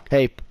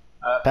 Hey,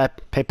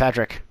 hey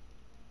Patrick.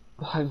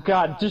 Oh,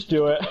 God, just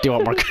do it. Do you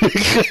want Marco?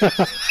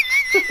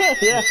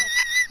 Yeah.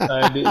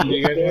 Do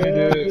you guys want to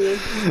do it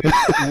with,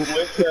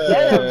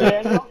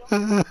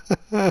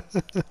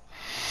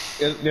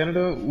 you want to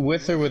do it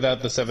with or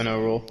without the 7-0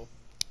 rule?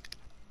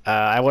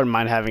 I wouldn't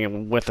mind having it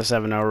with the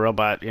 7-0 rule,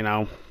 but, you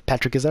know,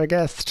 Patrick is our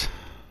guest.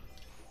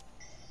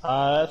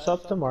 That's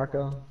up to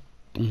Marco.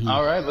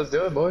 Alright, let's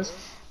do it, boys.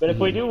 But if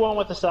we do one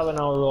with the 7-0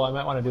 rule, I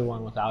might want to do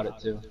one without it,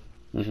 too.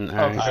 All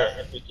right. Sure.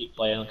 If we keep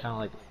playing, kind of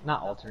like,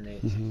 not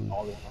alternate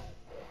all the time.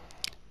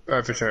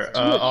 Alright, for sure.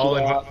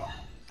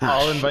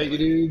 I'll invite you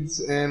dudes,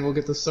 and we'll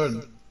get this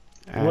started.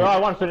 Well, I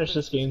want to finish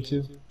this game,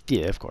 too.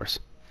 Yeah, of course.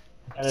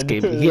 And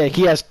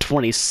He has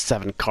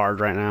 27 cards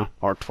right now,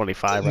 or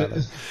 25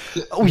 rather.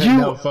 Oh,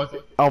 No, fuck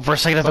it. Oh, for a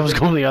second I thought it was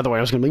going the other way.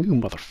 I was gonna be, you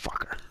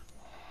motherfucker.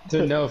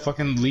 No,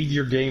 fucking leave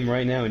your game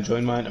right now and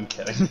join mine. I'm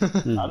kidding.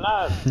 I'm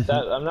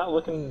not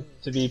looking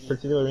to be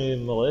particularly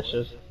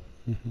malicious.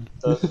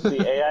 So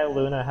the AI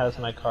Luna has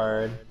my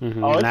card.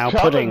 Oh, it's Now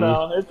coming pudding.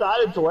 though. It's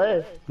on its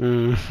way.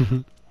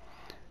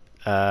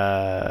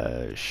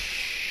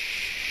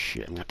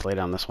 Shit, I'm gonna have to lay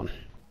down this one.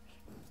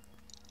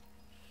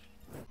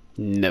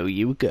 No,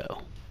 you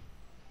go.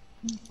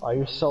 Oh,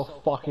 you're so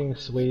fucking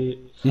sweet.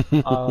 Let's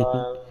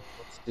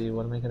see,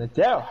 what am I gonna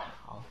do? Oh.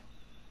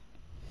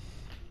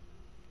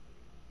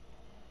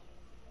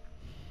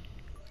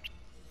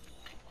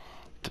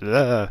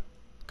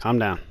 Calm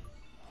down.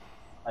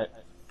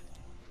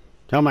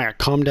 Oh my God,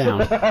 calm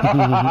down.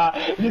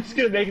 It's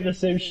gonna make it the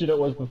same shit it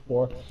was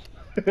before.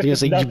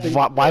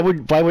 Why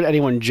would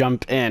anyone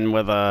jump in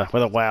with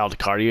a wild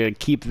card? You gotta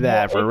keep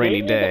that for a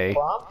rainy day.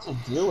 Prompt to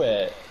do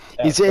it.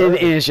 It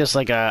is just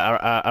like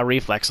a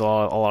reflex a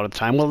lot of the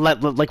time. Well,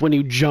 like when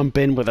you jump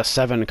in with a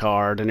 7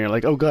 card and you're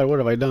like, oh god, what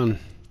have I done?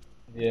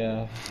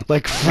 Yeah.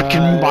 Like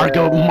freaking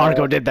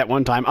Marco did that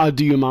one time.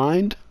 Do you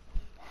mind?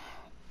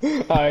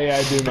 Oh yeah,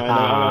 I do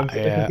mind.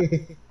 Yeah.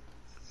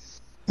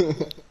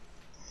 That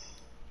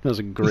was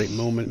a great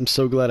moment. I'm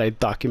so glad I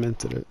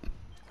documented it.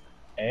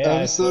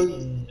 I'm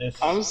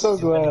so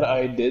glad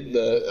I did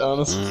that,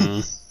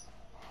 honestly.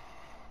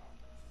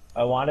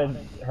 I wanted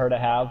her to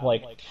have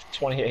like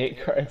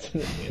 28 cards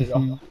in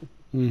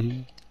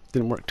the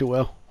Didn't work too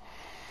well.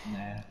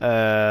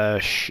 Nah.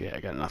 Shit, I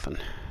got nothing.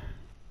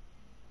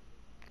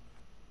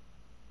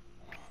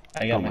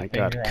 Oh my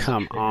god,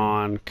 come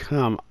on.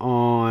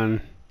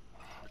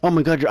 Oh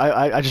my god,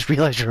 I just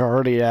realized you're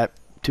already at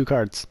 2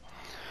 cards.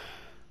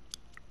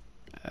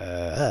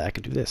 I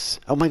could do this.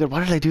 Oh my god,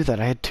 why did I do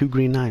that? I had 2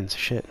 green 9s.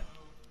 Shit.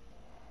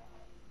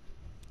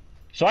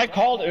 So I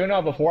called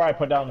Uno before I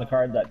put down the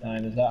card that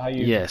time. Is that how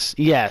you...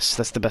 Yes,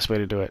 that's the best way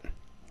to do it.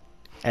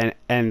 And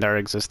end our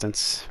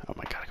existence. Oh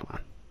my god, come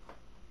on.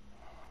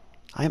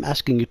 I am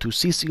asking you to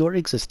cease your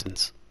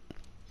existence.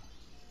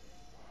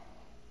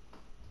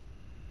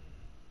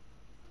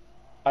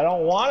 I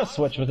don't want to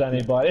switch with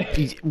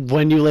anybody.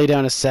 When you lay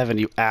down a 7,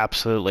 you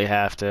absolutely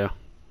have to.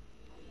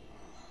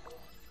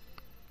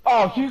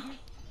 Oh, you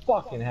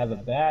fucking have a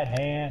bad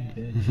hand,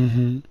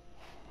 dude.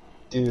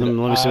 Dude,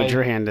 Let me see what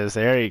your hand is.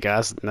 There you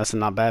go. That's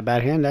not bad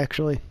hand,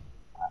 actually.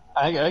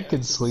 I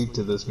could sleep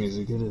to this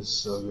music. It is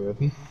so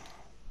good.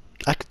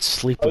 I could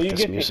sleep with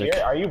this music.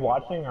 Are you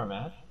watching our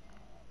match?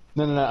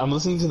 No. I'm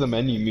listening to the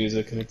menu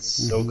music, and it's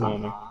so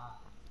calming.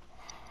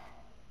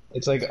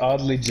 It's like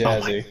oddly jazzy. Oh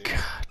my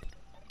god.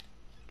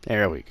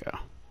 There we go.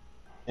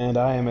 And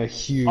I am a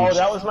huge. Oh,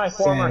 that was my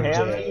former fan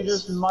hand that you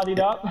just muddied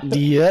up?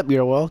 Yep,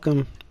 you're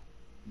welcome.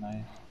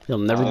 Nice. You'll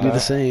never be the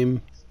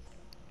same.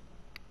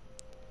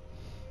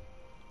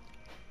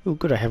 Oh,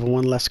 good. I have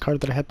one less card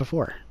that I had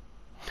before.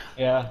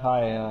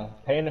 Yeah,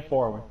 paying it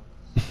forward.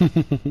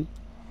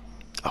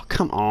 Oh,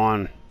 come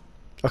on.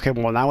 Okay,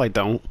 well, now I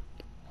don't.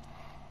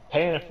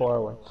 Paying it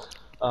forward.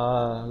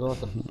 Go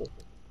with the...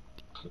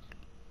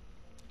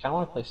 I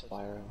want to play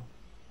Spyro.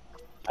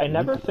 I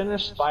never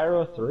finished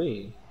Spyro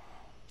 3.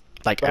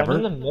 Like, but ever? I'm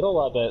in the middle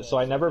of it, so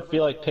I never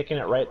feel like picking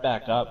it right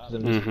back up. Cause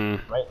I'm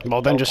just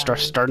Well, then just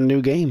start a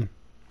new game.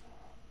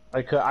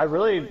 I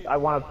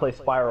want to play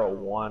Spyro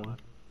 1.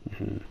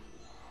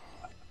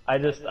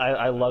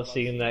 I love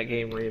seeing that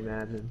game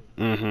reimagined.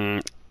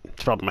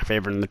 It's probably my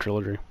favorite in the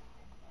trilogy.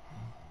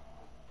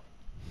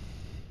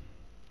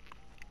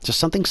 Just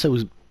something so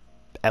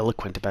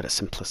eloquent about its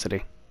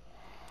simplicity.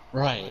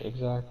 Right,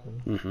 exactly.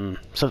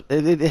 So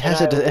it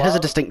has a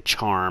distinct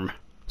charm.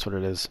 That's what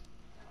it is.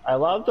 I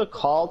love the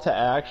call to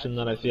action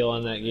that I feel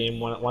in that game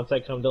once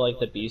I come to like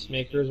the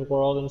Beastmaker's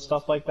world and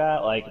stuff like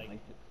that. Like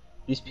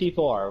these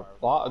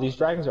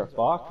dragons are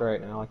fucked right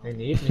now. Like they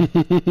need me.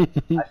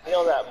 I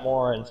feel that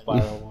more in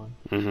Spyro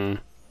 1.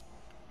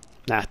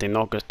 Nah, they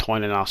knock us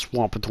twine in our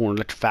swamp and torn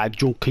electrified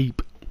junk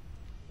heap.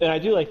 And I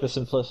do like the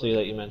simplicity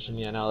that you mentioned.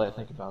 Yeah, now that I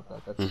think about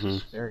that, that's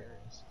just very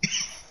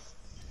nice.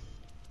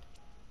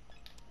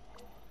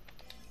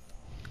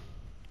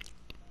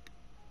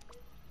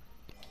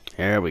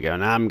 There we go.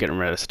 Now I'm getting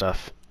rid of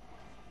stuff.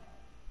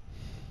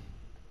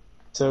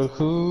 So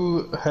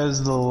who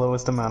has the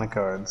lowest amount of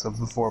cards of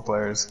the 4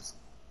 players?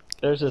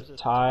 There's a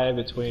tie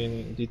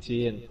between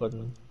DT and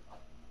Puddin.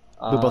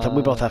 We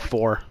both have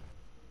 4.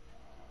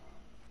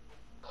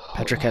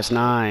 Patrick has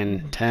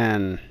 9,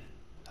 10,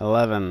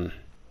 11,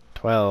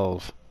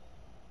 12.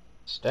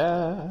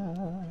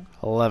 Stab.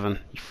 11.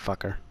 You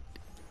fucker.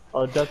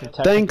 Oh, it doesn't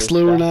technically Thanks,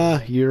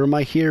 Luna. You're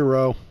my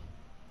hero.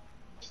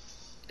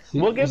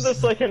 We'll give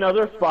this like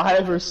another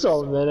 5 or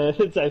so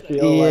minutes. I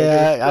feel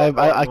like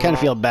I kind of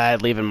feel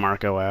bad leaving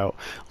Marco out.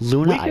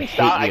 Luna, I hate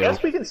you. I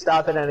guess we can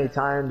stop at any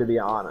time, to be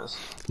honest.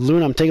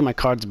 Luna, I'm taking my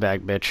cards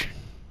back, bitch.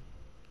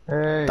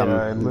 Hey,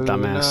 Luna.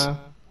 Dumbass.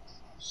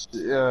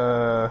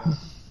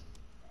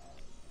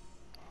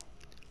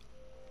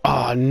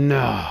 Oh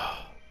no.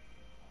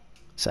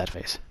 Sad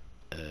face.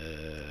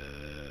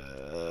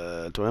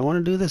 Do I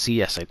want to do this?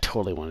 Yes, I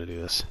totally want to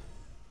do this.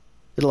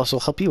 It'll also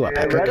help you out,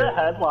 Patrick. I read a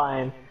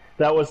headline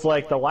that was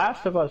like, The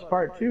Last of Us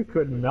Part 2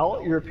 could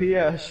melt your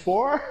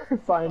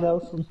PS4? Find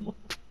out some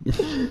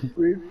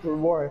read for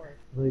more.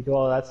 Like,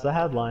 well, that's the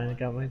headline. It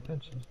got my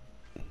attention.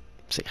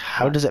 See,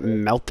 how does it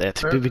melt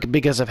it?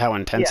 Because of how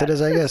intense it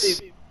is, I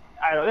guess?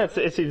 I don't know.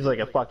 It seems like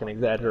a fucking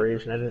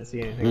exaggeration. I didn't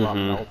see anything about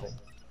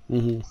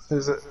melting.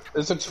 There's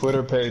a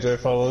Twitter page I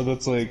follow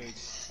that's like,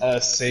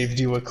 saved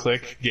you a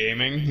click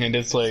gaming, and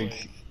it's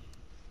like,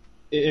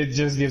 it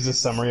just gives a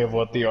summary of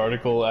what the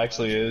article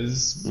actually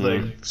is,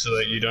 like, so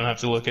that you don't have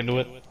to look into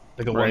it,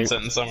 like a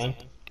one-sentence summary.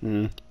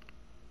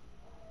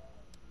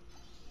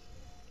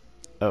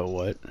 Oh,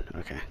 what?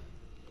 Okay.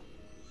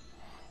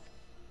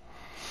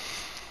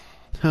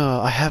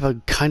 I have a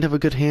kind of a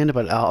good hand,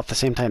 but at the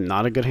same time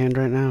not a good hand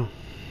right now.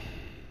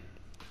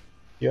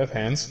 You have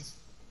hands?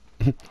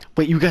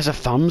 Wait, you guys have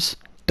thumbs?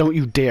 Don't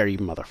you dare, you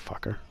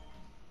motherfucker.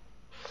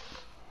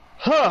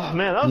 Oh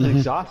man, that was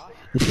exhausting.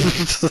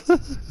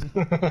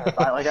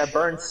 I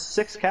burned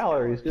 6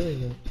 calories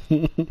doing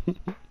that.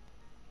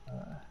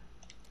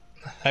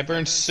 I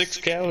burned 6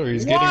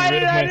 calories getting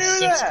rid of my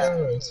 6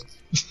 calories.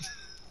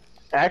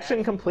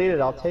 Action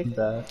completed. I'll take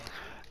that.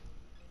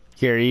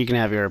 Here, you can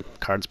have your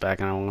cards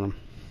back. I don't want them.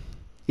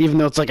 Even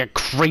though it's like a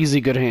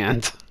crazy good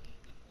hand.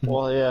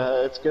 Well,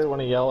 yeah, it's good when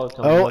a yellow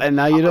comes. Oh, and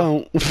now you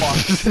don't.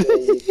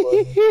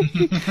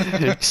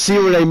 See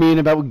what I mean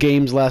about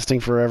games lasting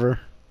forever?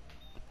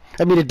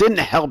 I mean, it didn't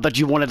help that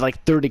you wanted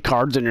like 30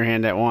 cards in your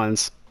hand at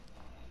once.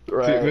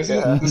 Right. This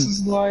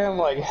is why I'm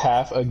like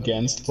half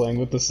against playing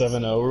with the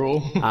 7-0 rule.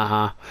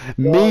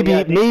 Maybe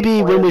yeah,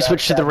 maybe when we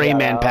switch to the that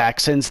Rayman out. pack,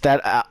 since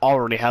that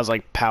already has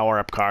like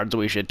power-up cards,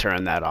 we should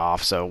turn that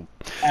off. So,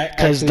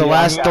 because the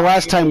Actually,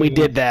 last time we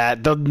did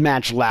that, the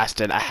match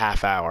lasted a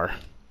half hour,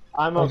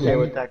 I'm okay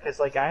with that because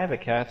like I have a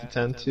cat to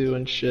tend to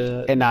and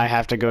shit. and I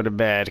have to go to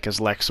bed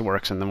because Lex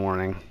works in the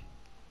morning.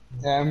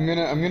 Yeah, I'm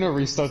gonna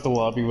restart the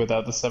lobby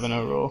without the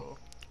 7-0 rule.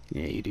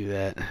 Yeah, you do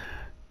that.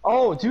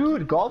 Oh,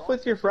 dude, Golf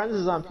with Your Friends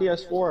is on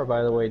PS4,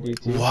 by the way,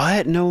 DT.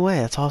 What? No way.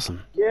 That's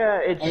awesome. Yeah,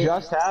 it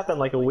just happened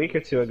like a week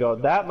or 2 ago.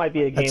 That might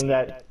be a game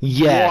that.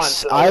 Yes,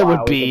 once in a I while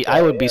would be. we could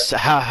I would play, be.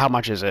 yeah. How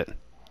much is it?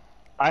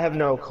 I have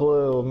no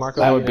clue,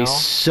 Marco. I you would be know?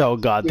 so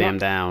goddamn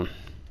down.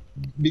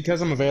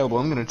 Because I'm available,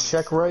 I'm gonna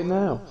check right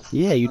now.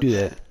 Yeah, you do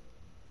that.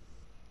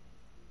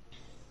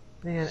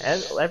 Man,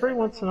 every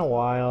once in a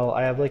while,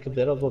 I have like a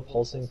bit of a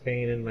pulsing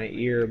pain in my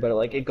ear, but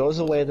like it goes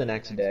away the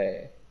next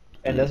day,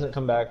 and doesn't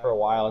come back for a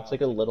while. It's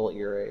like a little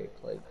earache.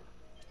 Like,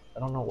 I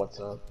don't know what's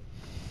up.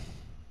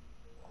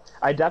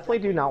 I definitely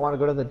do not want to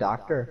go to the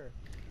doctor.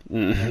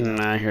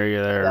 I hear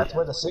you there. That's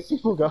where the sick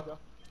people go.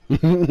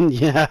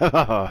 Yeah.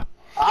 Oh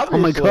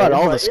my Obviously, god,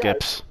 all but the yeah.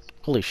 skips.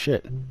 Holy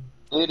shit.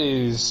 It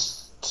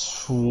is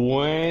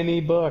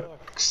 $20.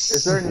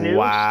 Is there new stuff?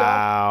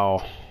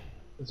 Wow.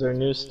 Is there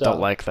new stuff? Don't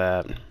like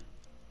that.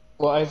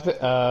 Well,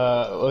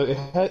 it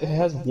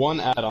has one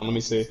add-on. Let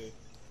me see.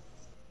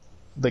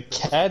 The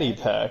caddy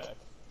pack.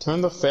 Turn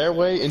the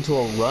fairway into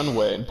a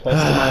runway and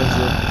customize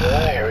your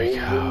There we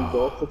go.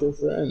 Golf with your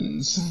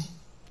friends.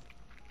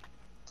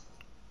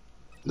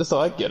 That's how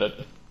I get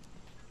it.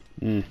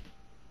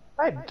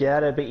 I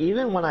get it, but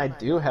even when I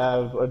do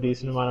have a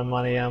decent amount of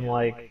money, I'm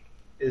like,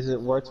 is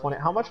it worth 20?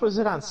 How much was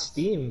it on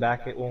Steam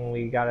back when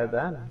we got it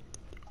then?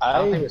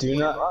 I do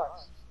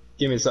not.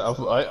 Give me a sec.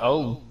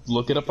 I'll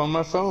look it up on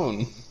my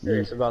phone.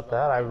 Curious about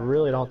that. I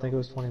really don't think it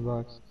was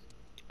 $20.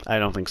 I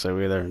don't think so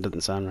either. It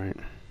doesn't sound right.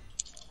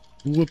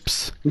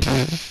 Whoops.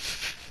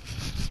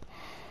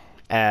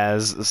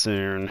 As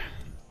soon.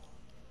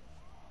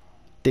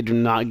 They do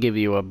not give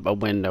you a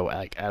window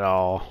like, at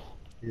all.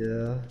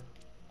 Yeah.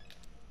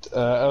 It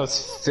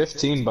was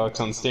 $15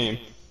 on Steam.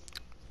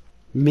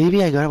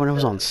 Maybe I got it when it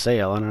was on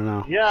sale. I don't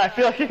know. Yeah, I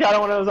feel like I got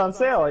it when it was on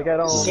sale. Like I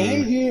don't.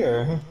 Same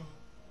here.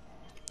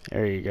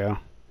 There you go.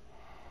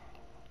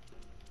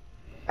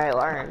 I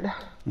learned.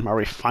 Are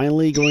we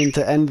finally going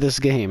to end this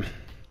game?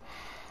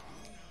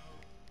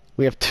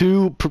 We have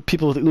 2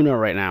 people with Uno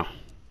right now.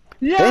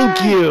 Yeah.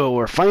 Thank you!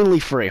 We're finally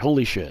free.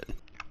 Holy shit.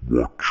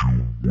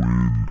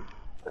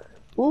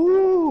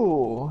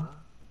 Ooh.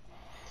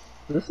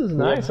 This is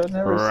nice. I've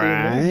never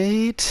seen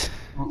this.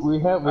 Right? We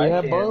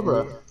have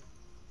Barbara.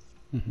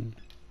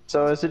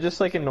 So is it just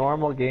like a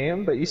normal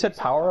game? But you said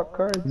power-up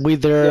cards?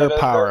 They're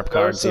power-up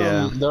cards,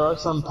 yeah. There are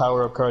some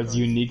power-up cards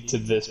unique to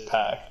this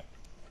pack.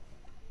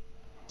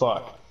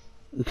 Fuck.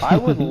 I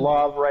would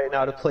love right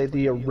now to play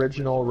the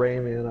original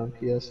Rayman on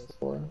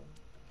PS4.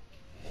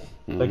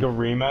 Like a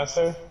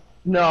remaster?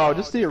 No,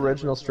 just the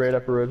original,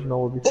 straight-up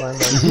original would be fine.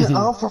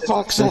 Oh, for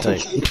fuck's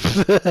sake.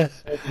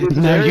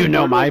 Now you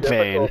know my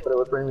pain. But it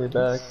would bring me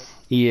back.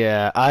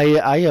 Yeah,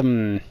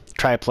 I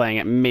tried playing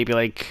it maybe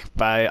like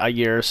by a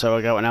year or so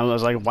ago, and I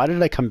was like, why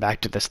did I come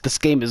back to this? This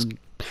game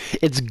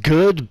it's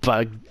good,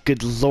 but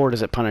good lord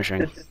is it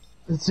punishing.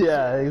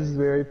 Yeah, it's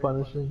very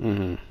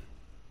punishing.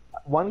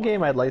 One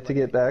game I'd like to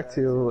get back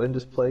to and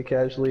just play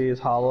casually is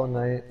Hollow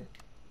Knight.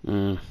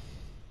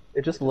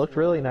 It just looked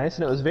really nice,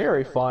 and it was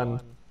very fun.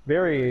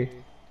 Very,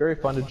 very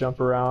fun to jump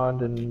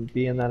around and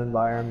be in that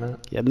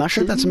environment. Yeah, I'm not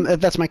sure if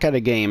that's my kind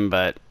of game,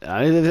 but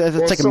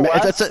it's like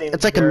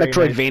a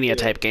Metroidvania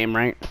type game,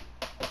 right?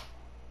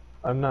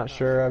 I'm not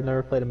sure. I've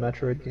never played a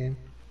Metroid game.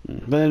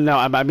 But no,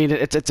 I mean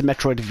it's a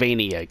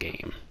Metroidvania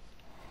game.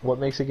 What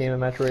makes a game a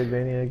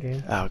Metroidvania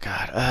game? Oh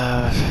god.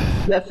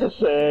 That's a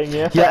thing,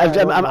 yeah. Yeah,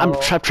 I'm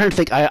trying to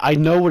think. I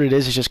know what it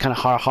is. It's just kind of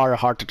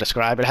hard to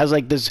describe. It has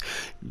like this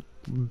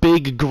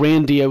big,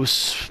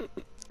 grandiose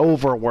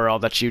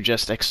overworld that you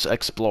just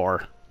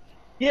explore.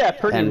 Yeah,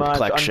 pretty and much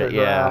collect shit,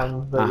 yeah.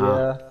 underground.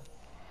 But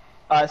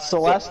yeah.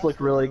 Celeste looked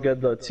really good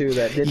though too.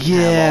 That didn't.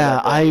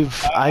 Yeah, have all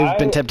that I've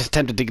been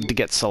tempted to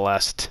get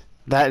Celeste.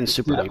 That and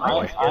Super Meat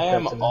Boy. I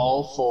am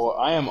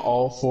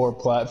all for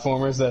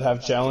platformers that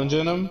have challenge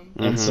in them,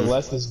 and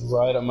Celeste is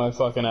right up my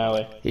fucking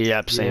alley.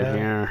 Yep, same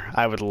here.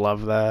 I would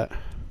love that.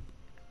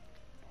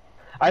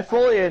 I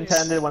fully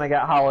intended when I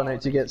got Hollow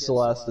Knight to get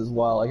Celeste as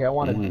well. Like I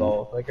wanted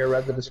both. Like I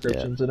read the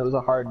descriptions and it was a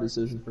hard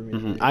decision for me.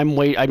 To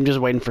make. I'm just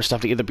waiting for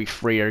stuff to either be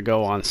free or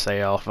go on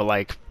sale for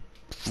like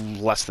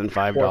less than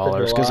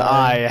 $5 because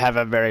I have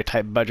a very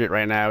tight budget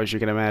right now, as you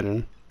can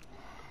imagine.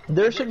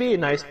 There should be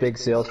nice big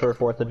sales for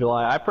 4th of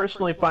July. I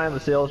personally find the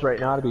sales right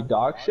now to be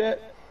dog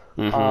shit.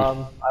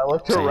 I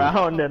looked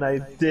around and I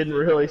didn't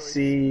really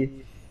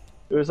see.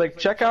 It was like,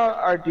 check out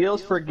our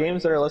deals for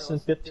games that are less than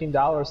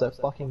 $15 that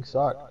fucking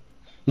suck.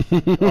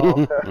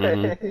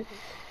 Okay.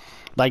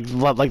 Like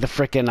the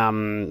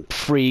frickin'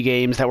 free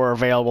games that were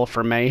available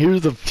for May.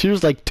 Here's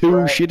like 2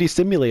 shitty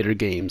simulator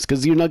games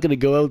because you're not gonna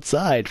go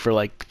outside for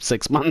like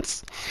 6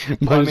 months.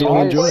 Might as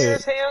well enjoy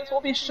it. Players' hands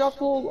will be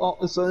shuffled.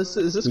 Oh, so is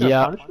this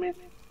gonna punish me?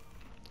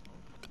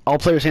 All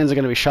players' hands are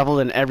gonna be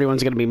shuffled and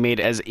everyone's gonna be made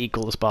as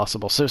equal as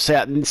possible. So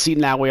see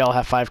now we all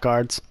have 5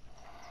 cards.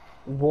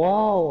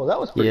 Whoa, that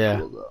was pretty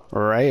cool though.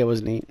 Right, it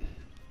was neat.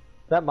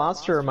 That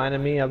monster reminded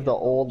me of the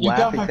old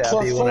Laffy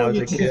Taffy when I was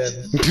a kid.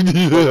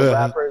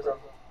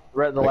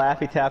 The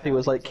Laffy Taffy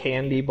was like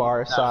candy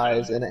bar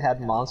size and it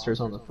had monsters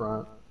on the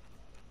front.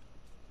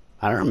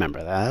 I don't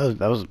remember that.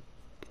 That was...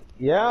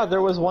 Yeah,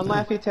 there was one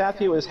Laffy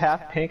Taffy. It was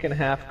half pink and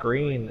half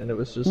green, and it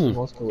was just the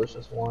most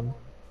delicious one.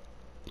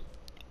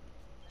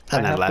 I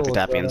haven't had Laffy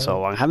Taffy in so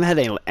long. I haven't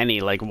had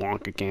any like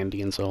Wonka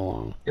candy in so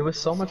long. It was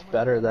so much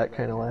better, that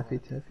kind of Laffy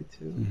Taffy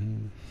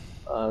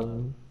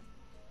too.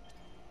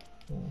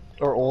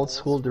 Or old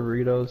school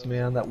Doritos,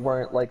 man, that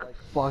weren't like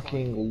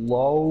fucking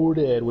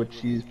loaded with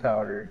cheese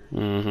powder.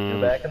 You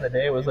know, back in the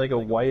day, it was like a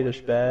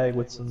whitish bag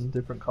with some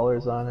different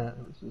colors on it.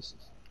 It was just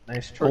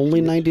nice. Only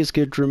 90s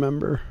kids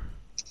remember.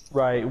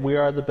 Right, we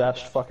are the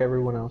best. Fuck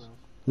everyone else.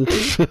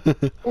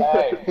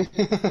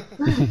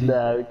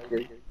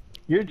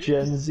 You're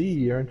Gen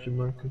Z, aren't you,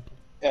 Marcus?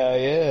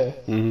 Yeah.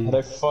 And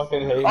I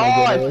fucking hate my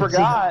generation. I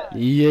forgot!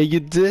 Yeah, you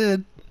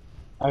did.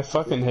 I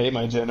fucking hate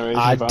my generation.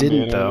 I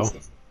didn't, though.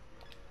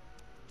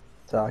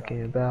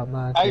 Talking about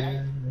my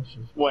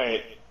generation.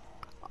 Wait.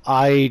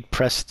 I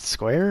pressed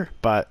square,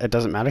 but it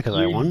doesn't matter because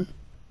I won.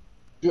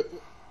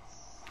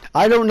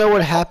 I don't know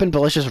what happened,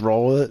 but let's just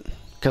roll with it.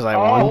 Because I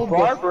won. Oh,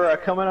 Barbara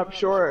coming up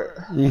short.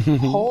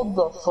 Hold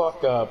the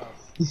fuck up.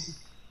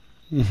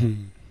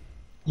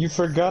 You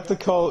forgot to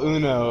call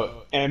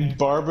Uno, and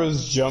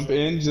Barbara's jump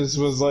in just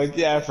was like,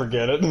 yeah,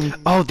 forget it.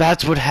 Oh,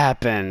 that's what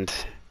happened.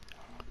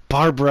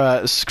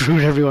 Barbara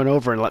screwed everyone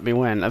over and let me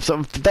win.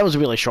 So that was a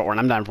really short one.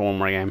 I'm down for one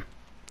more game.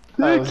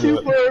 Thank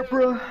you,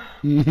 Barbara.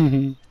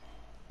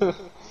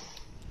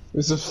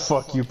 This is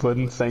fuck you,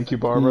 Puddin'. Thank you,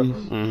 Barbara.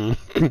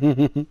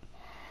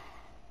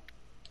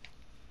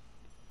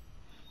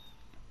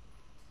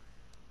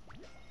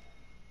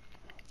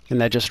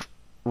 And that just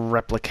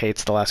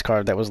replicates the last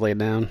card that was laid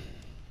down.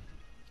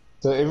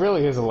 So it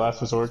really is a last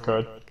resort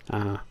card.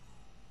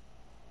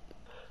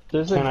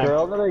 There's a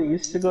girl that I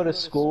used to go to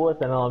school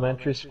with in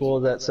elementary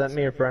school that sent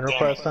me a friend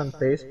request on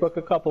Facebook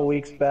a couple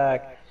weeks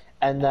back,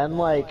 and then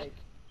like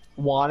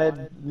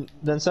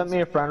sent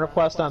me a friend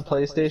request on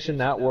PlayStation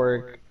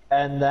Network,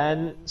 and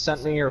then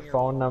sent me her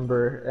phone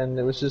number, and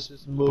it was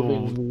just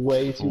moving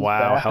way too fast.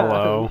 Wow,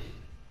 hello.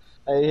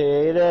 I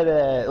hated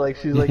it. Like,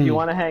 she's like, you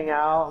want to hang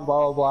out, and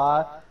blah, blah,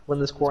 blah, when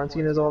this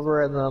quarantine is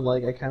over, and then,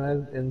 like, I kind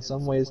of, in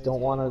some ways,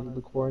 don't want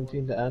the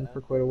quarantine to end for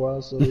quite a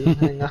while, so we just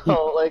hang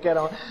out. Like, I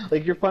don't,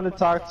 like, you're fun to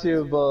talk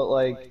to, but,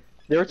 like,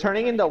 they were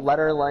turning into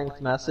letter-length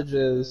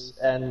messages,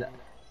 and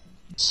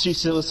she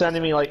was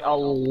sending me, like, a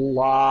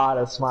lot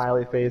of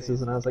smiley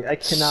faces, and I was like, I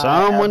cannot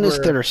Someone is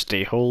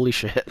thirsty, holy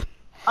shit.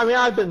 I mean,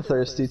 I've been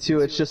thirsty, too.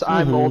 It's just,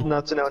 I'm old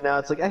enough to know now,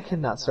 it's like, I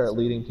cannot start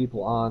leading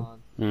people on.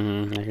 I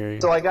hear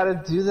you. So I gotta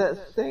do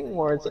that thing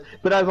where it's,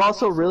 but I'm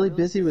also really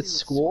busy with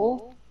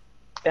school,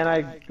 and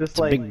I just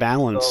like big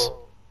balance.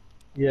 So,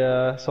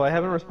 yeah, so I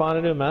haven't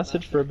responded to a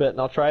message for a bit,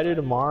 and I'll try to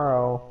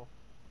tomorrow.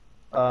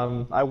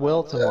 I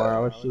will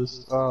tomorrow. It's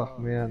just, oh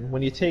man,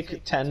 when you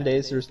take 10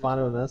 days to respond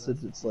to a message,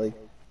 it's like,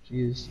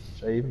 jeez,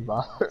 should I even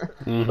bother?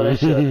 But I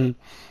should.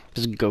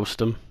 Just ghost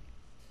them.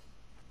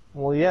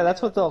 Well, yeah,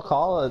 that's what they'll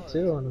call it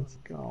too, and it's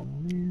like, oh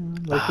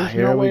man, like there's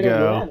here no we way go.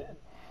 to win.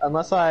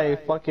 Unless I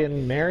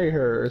fucking marry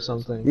her or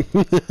something.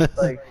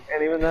 Like,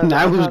 and even then,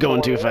 now who's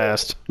going too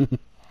fast?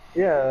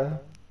 Yeah.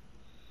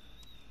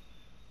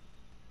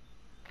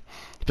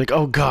 It's like,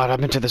 oh god,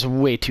 I'm into this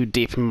way too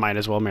deep. Might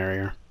as well marry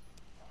her.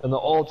 And the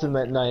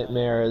ultimate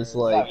nightmare is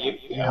like,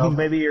 you know,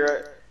 maybe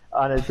you're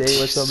on a date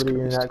with somebody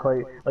and you're not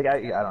quite like, I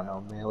don't know,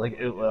 man. Like,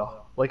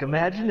 like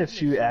imagine if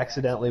she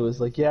accidentally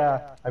was like,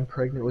 yeah, I'm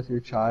pregnant with your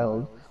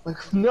child.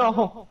 Like,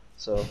 no.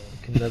 So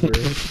I can never.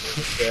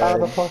 How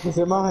the fuck is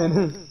it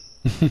mine?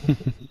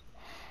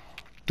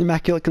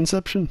 Immaculate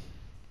conception.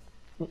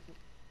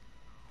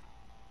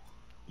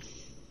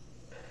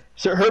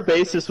 So her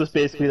basis was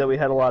basically that we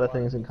had a lot of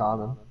things in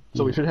common,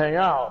 so we should hang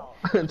out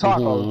and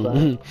talk all the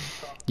time.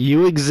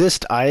 You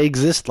exist, I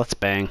exist. Let's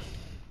bang.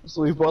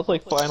 So we both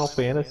like Final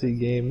Fantasy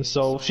games.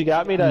 So she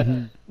got me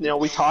to, you know,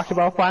 we talked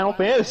about Final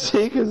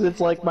Fantasy because it's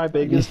like my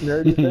biggest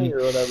nerdy thing or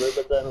whatever.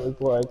 But then it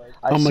was like,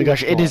 oh my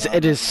gosh, it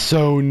is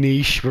so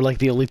niche. We're like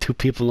the only 2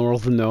 people in the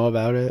world who know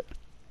about it.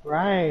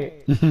 Right.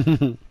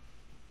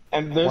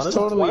 And there's One of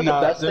totally the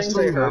not, best there's things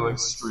totally I heard- not like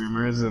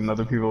streamers and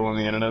other people on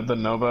the internet that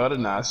know about it.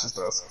 Nah, it's just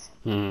us.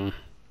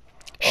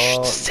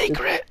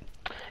 Secret.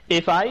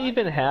 If I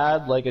even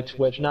had like a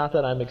Twitch, not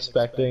that I'm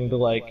expecting to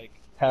like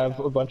have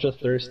a bunch of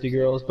thirsty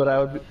girls, but I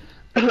would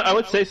I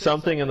would say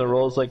something in the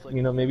rules like,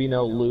 you know, maybe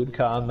no lewd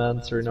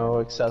comments or no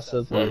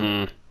excessive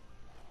like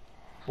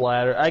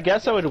flatter. I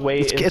guess I would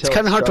wait until It's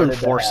kind of hard to started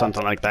enforce happen.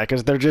 something like that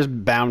because they're just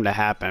bound to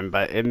happen.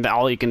 But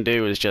all you can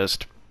do is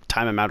just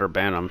time them out or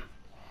ban them.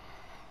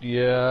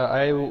 Yeah,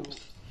 I want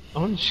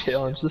to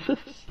challenge this.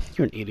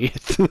 You're an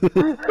idiot.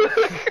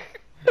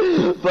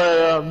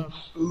 But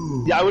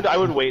yeah, I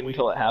would wait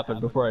until it happened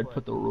before I'd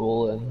put the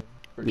rule in.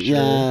 For sure.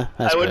 Yeah,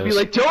 I would be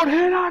like, "Don't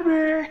hit on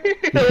me!"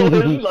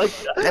 Like,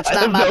 that's I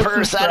not have my no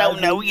purse. I don't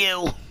surprises. know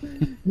you.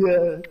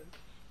 Yeah.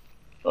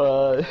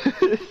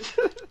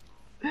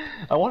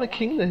 I want a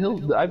King of the Hill.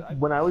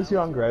 When I was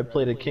younger, I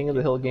played a King of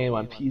the Hill game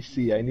on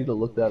PC. I need to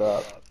look that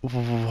up.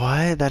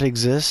 What? That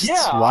exists?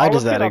 Yeah. Why I'll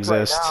does look that it up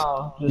exist? Right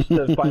now, just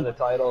to find the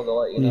title to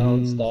let you know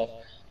and stuff.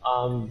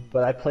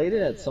 But I played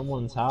it at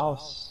someone's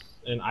house,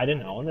 and I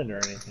didn't own it or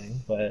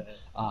anything. But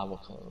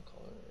what color?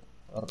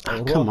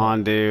 Oh, come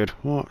on, dude.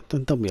 Well,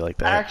 don't be like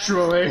that.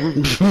 Actually.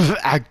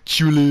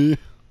 Actually.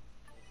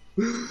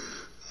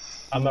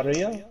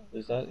 Amarillo?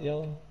 Is that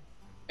yellow?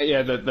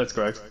 Yeah, that's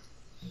correct.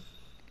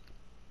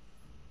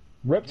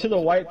 Rip to the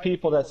white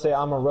people that say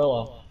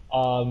Amarillo.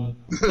 I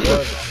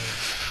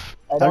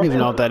don't even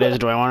know what that is.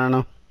 Do I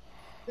want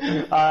to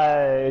know?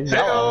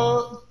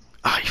 Yellow.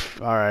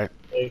 Alright.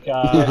 Like,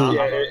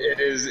 Yeah,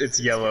 it is. It's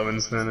yellow in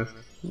Spanish.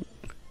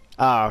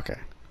 Oh, okay.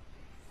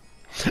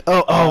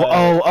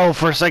 Oh,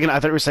 for a second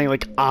I thought you were saying,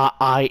 like,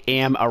 I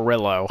am a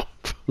Rillo.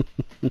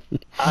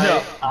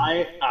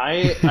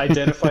 I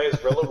identify as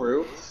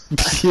Rillaroo.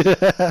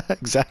 Yeah,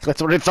 exactly.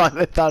 That's what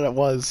I thought it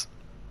was.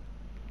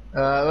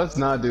 Let's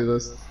not do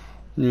this.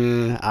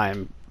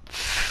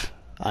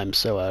 I'm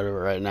so out of it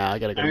right now. I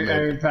gotta go to I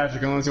bed. mean,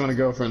 Patrick, unless you want to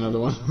go for another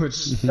one,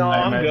 which No,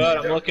 I I'm imagine good. you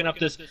I'm do. looking up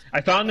this.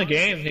 I found the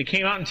game. It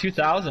came out in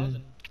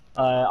 2000.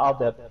 I'll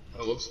dip.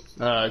 Oh, whoops.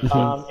 It's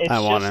I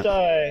want just.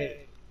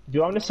 Do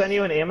you want me to send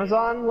you an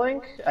Amazon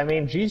link? I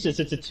mean, Jesus,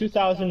 it's a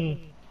 2000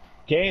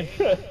 game.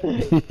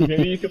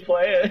 Maybe you could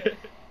play it.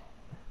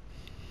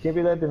 Can't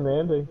be that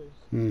demanding.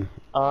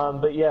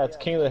 But yeah, it's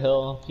King of the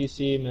Hill,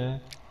 PC, man.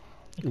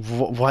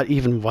 What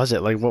even was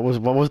it? Like, what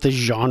was the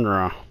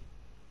genre?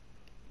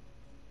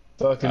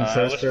 Fucking It was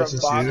first from person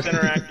Fox shooter.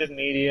 Interactive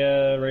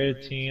Media,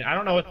 rated teen. I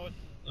don't know what.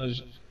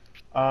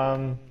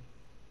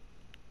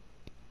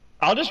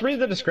 I'll just read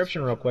the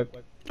description real quick.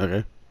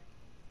 Okay.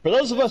 For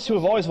those of us who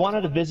have always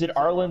wanted to visit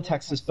Arlen,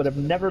 Texas, but have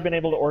never been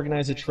able to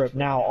organize a trip,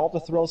 now all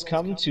the thrills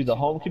come to the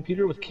home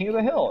computer with King of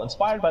the Hill.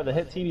 Inspired by the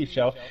hit TV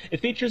show,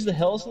 it features the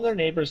Hills and their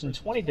neighbors in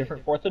 20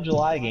 different 4th of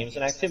July games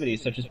and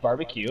activities, such as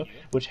barbecue,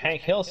 which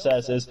Hank Hill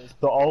says is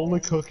the only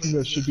cooking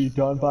that should be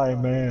done by a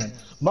man.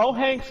 Mow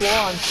Hank's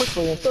lawn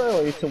quickly and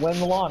thoroughly to win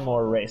the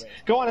lawnmower race.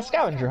 Go on a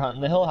scavenger hunt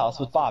in the Hill House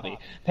with Bobby.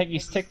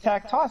 Peggy's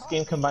tic-tac-toss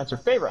game combines her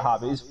favorite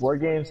hobbies, board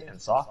games, and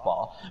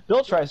softball.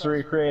 Bill tries to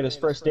recreate his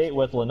first date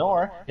with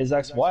Lenore, his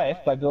ex-wife,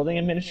 by building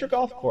a miniature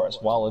golf course.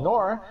 While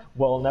Lenore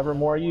will never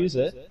more use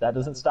it, that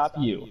doesn't stop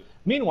you.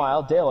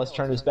 Meanwhile, Dale has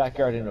turned his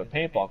backyard into a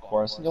paintball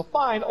course, and you'll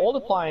find old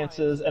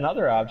appliances and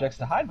other objects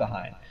to hide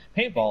behind.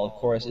 Paintball, of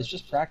course, is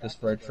just practice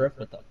for a trip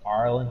with the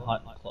Arlen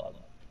Hunting Club.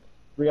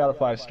 3 out of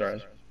 5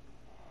 stars.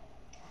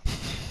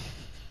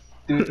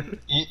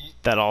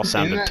 That all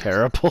sounded that-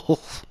 terrible.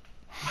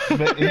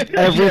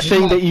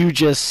 Everything that you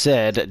just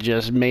said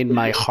just made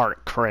my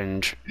heart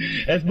cringe.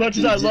 As much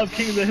as I love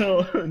King of the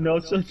Hill, no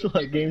such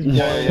like games.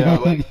 Yeah,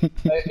 like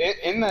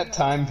in that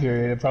time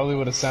period, it probably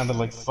would have sounded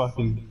like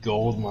fucking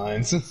gold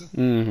mines.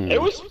 It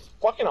was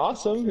fucking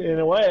awesome in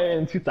a way.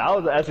 In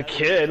 2000, as a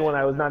kid, when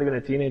I was not even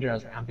a teenager, I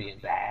was like, I'm being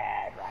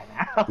bad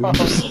right now.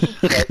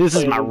 This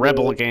is my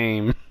rebel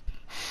game.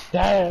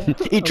 Damn.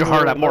 Eat your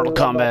heart out, Mortal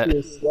Kombat.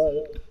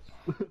 Kombat.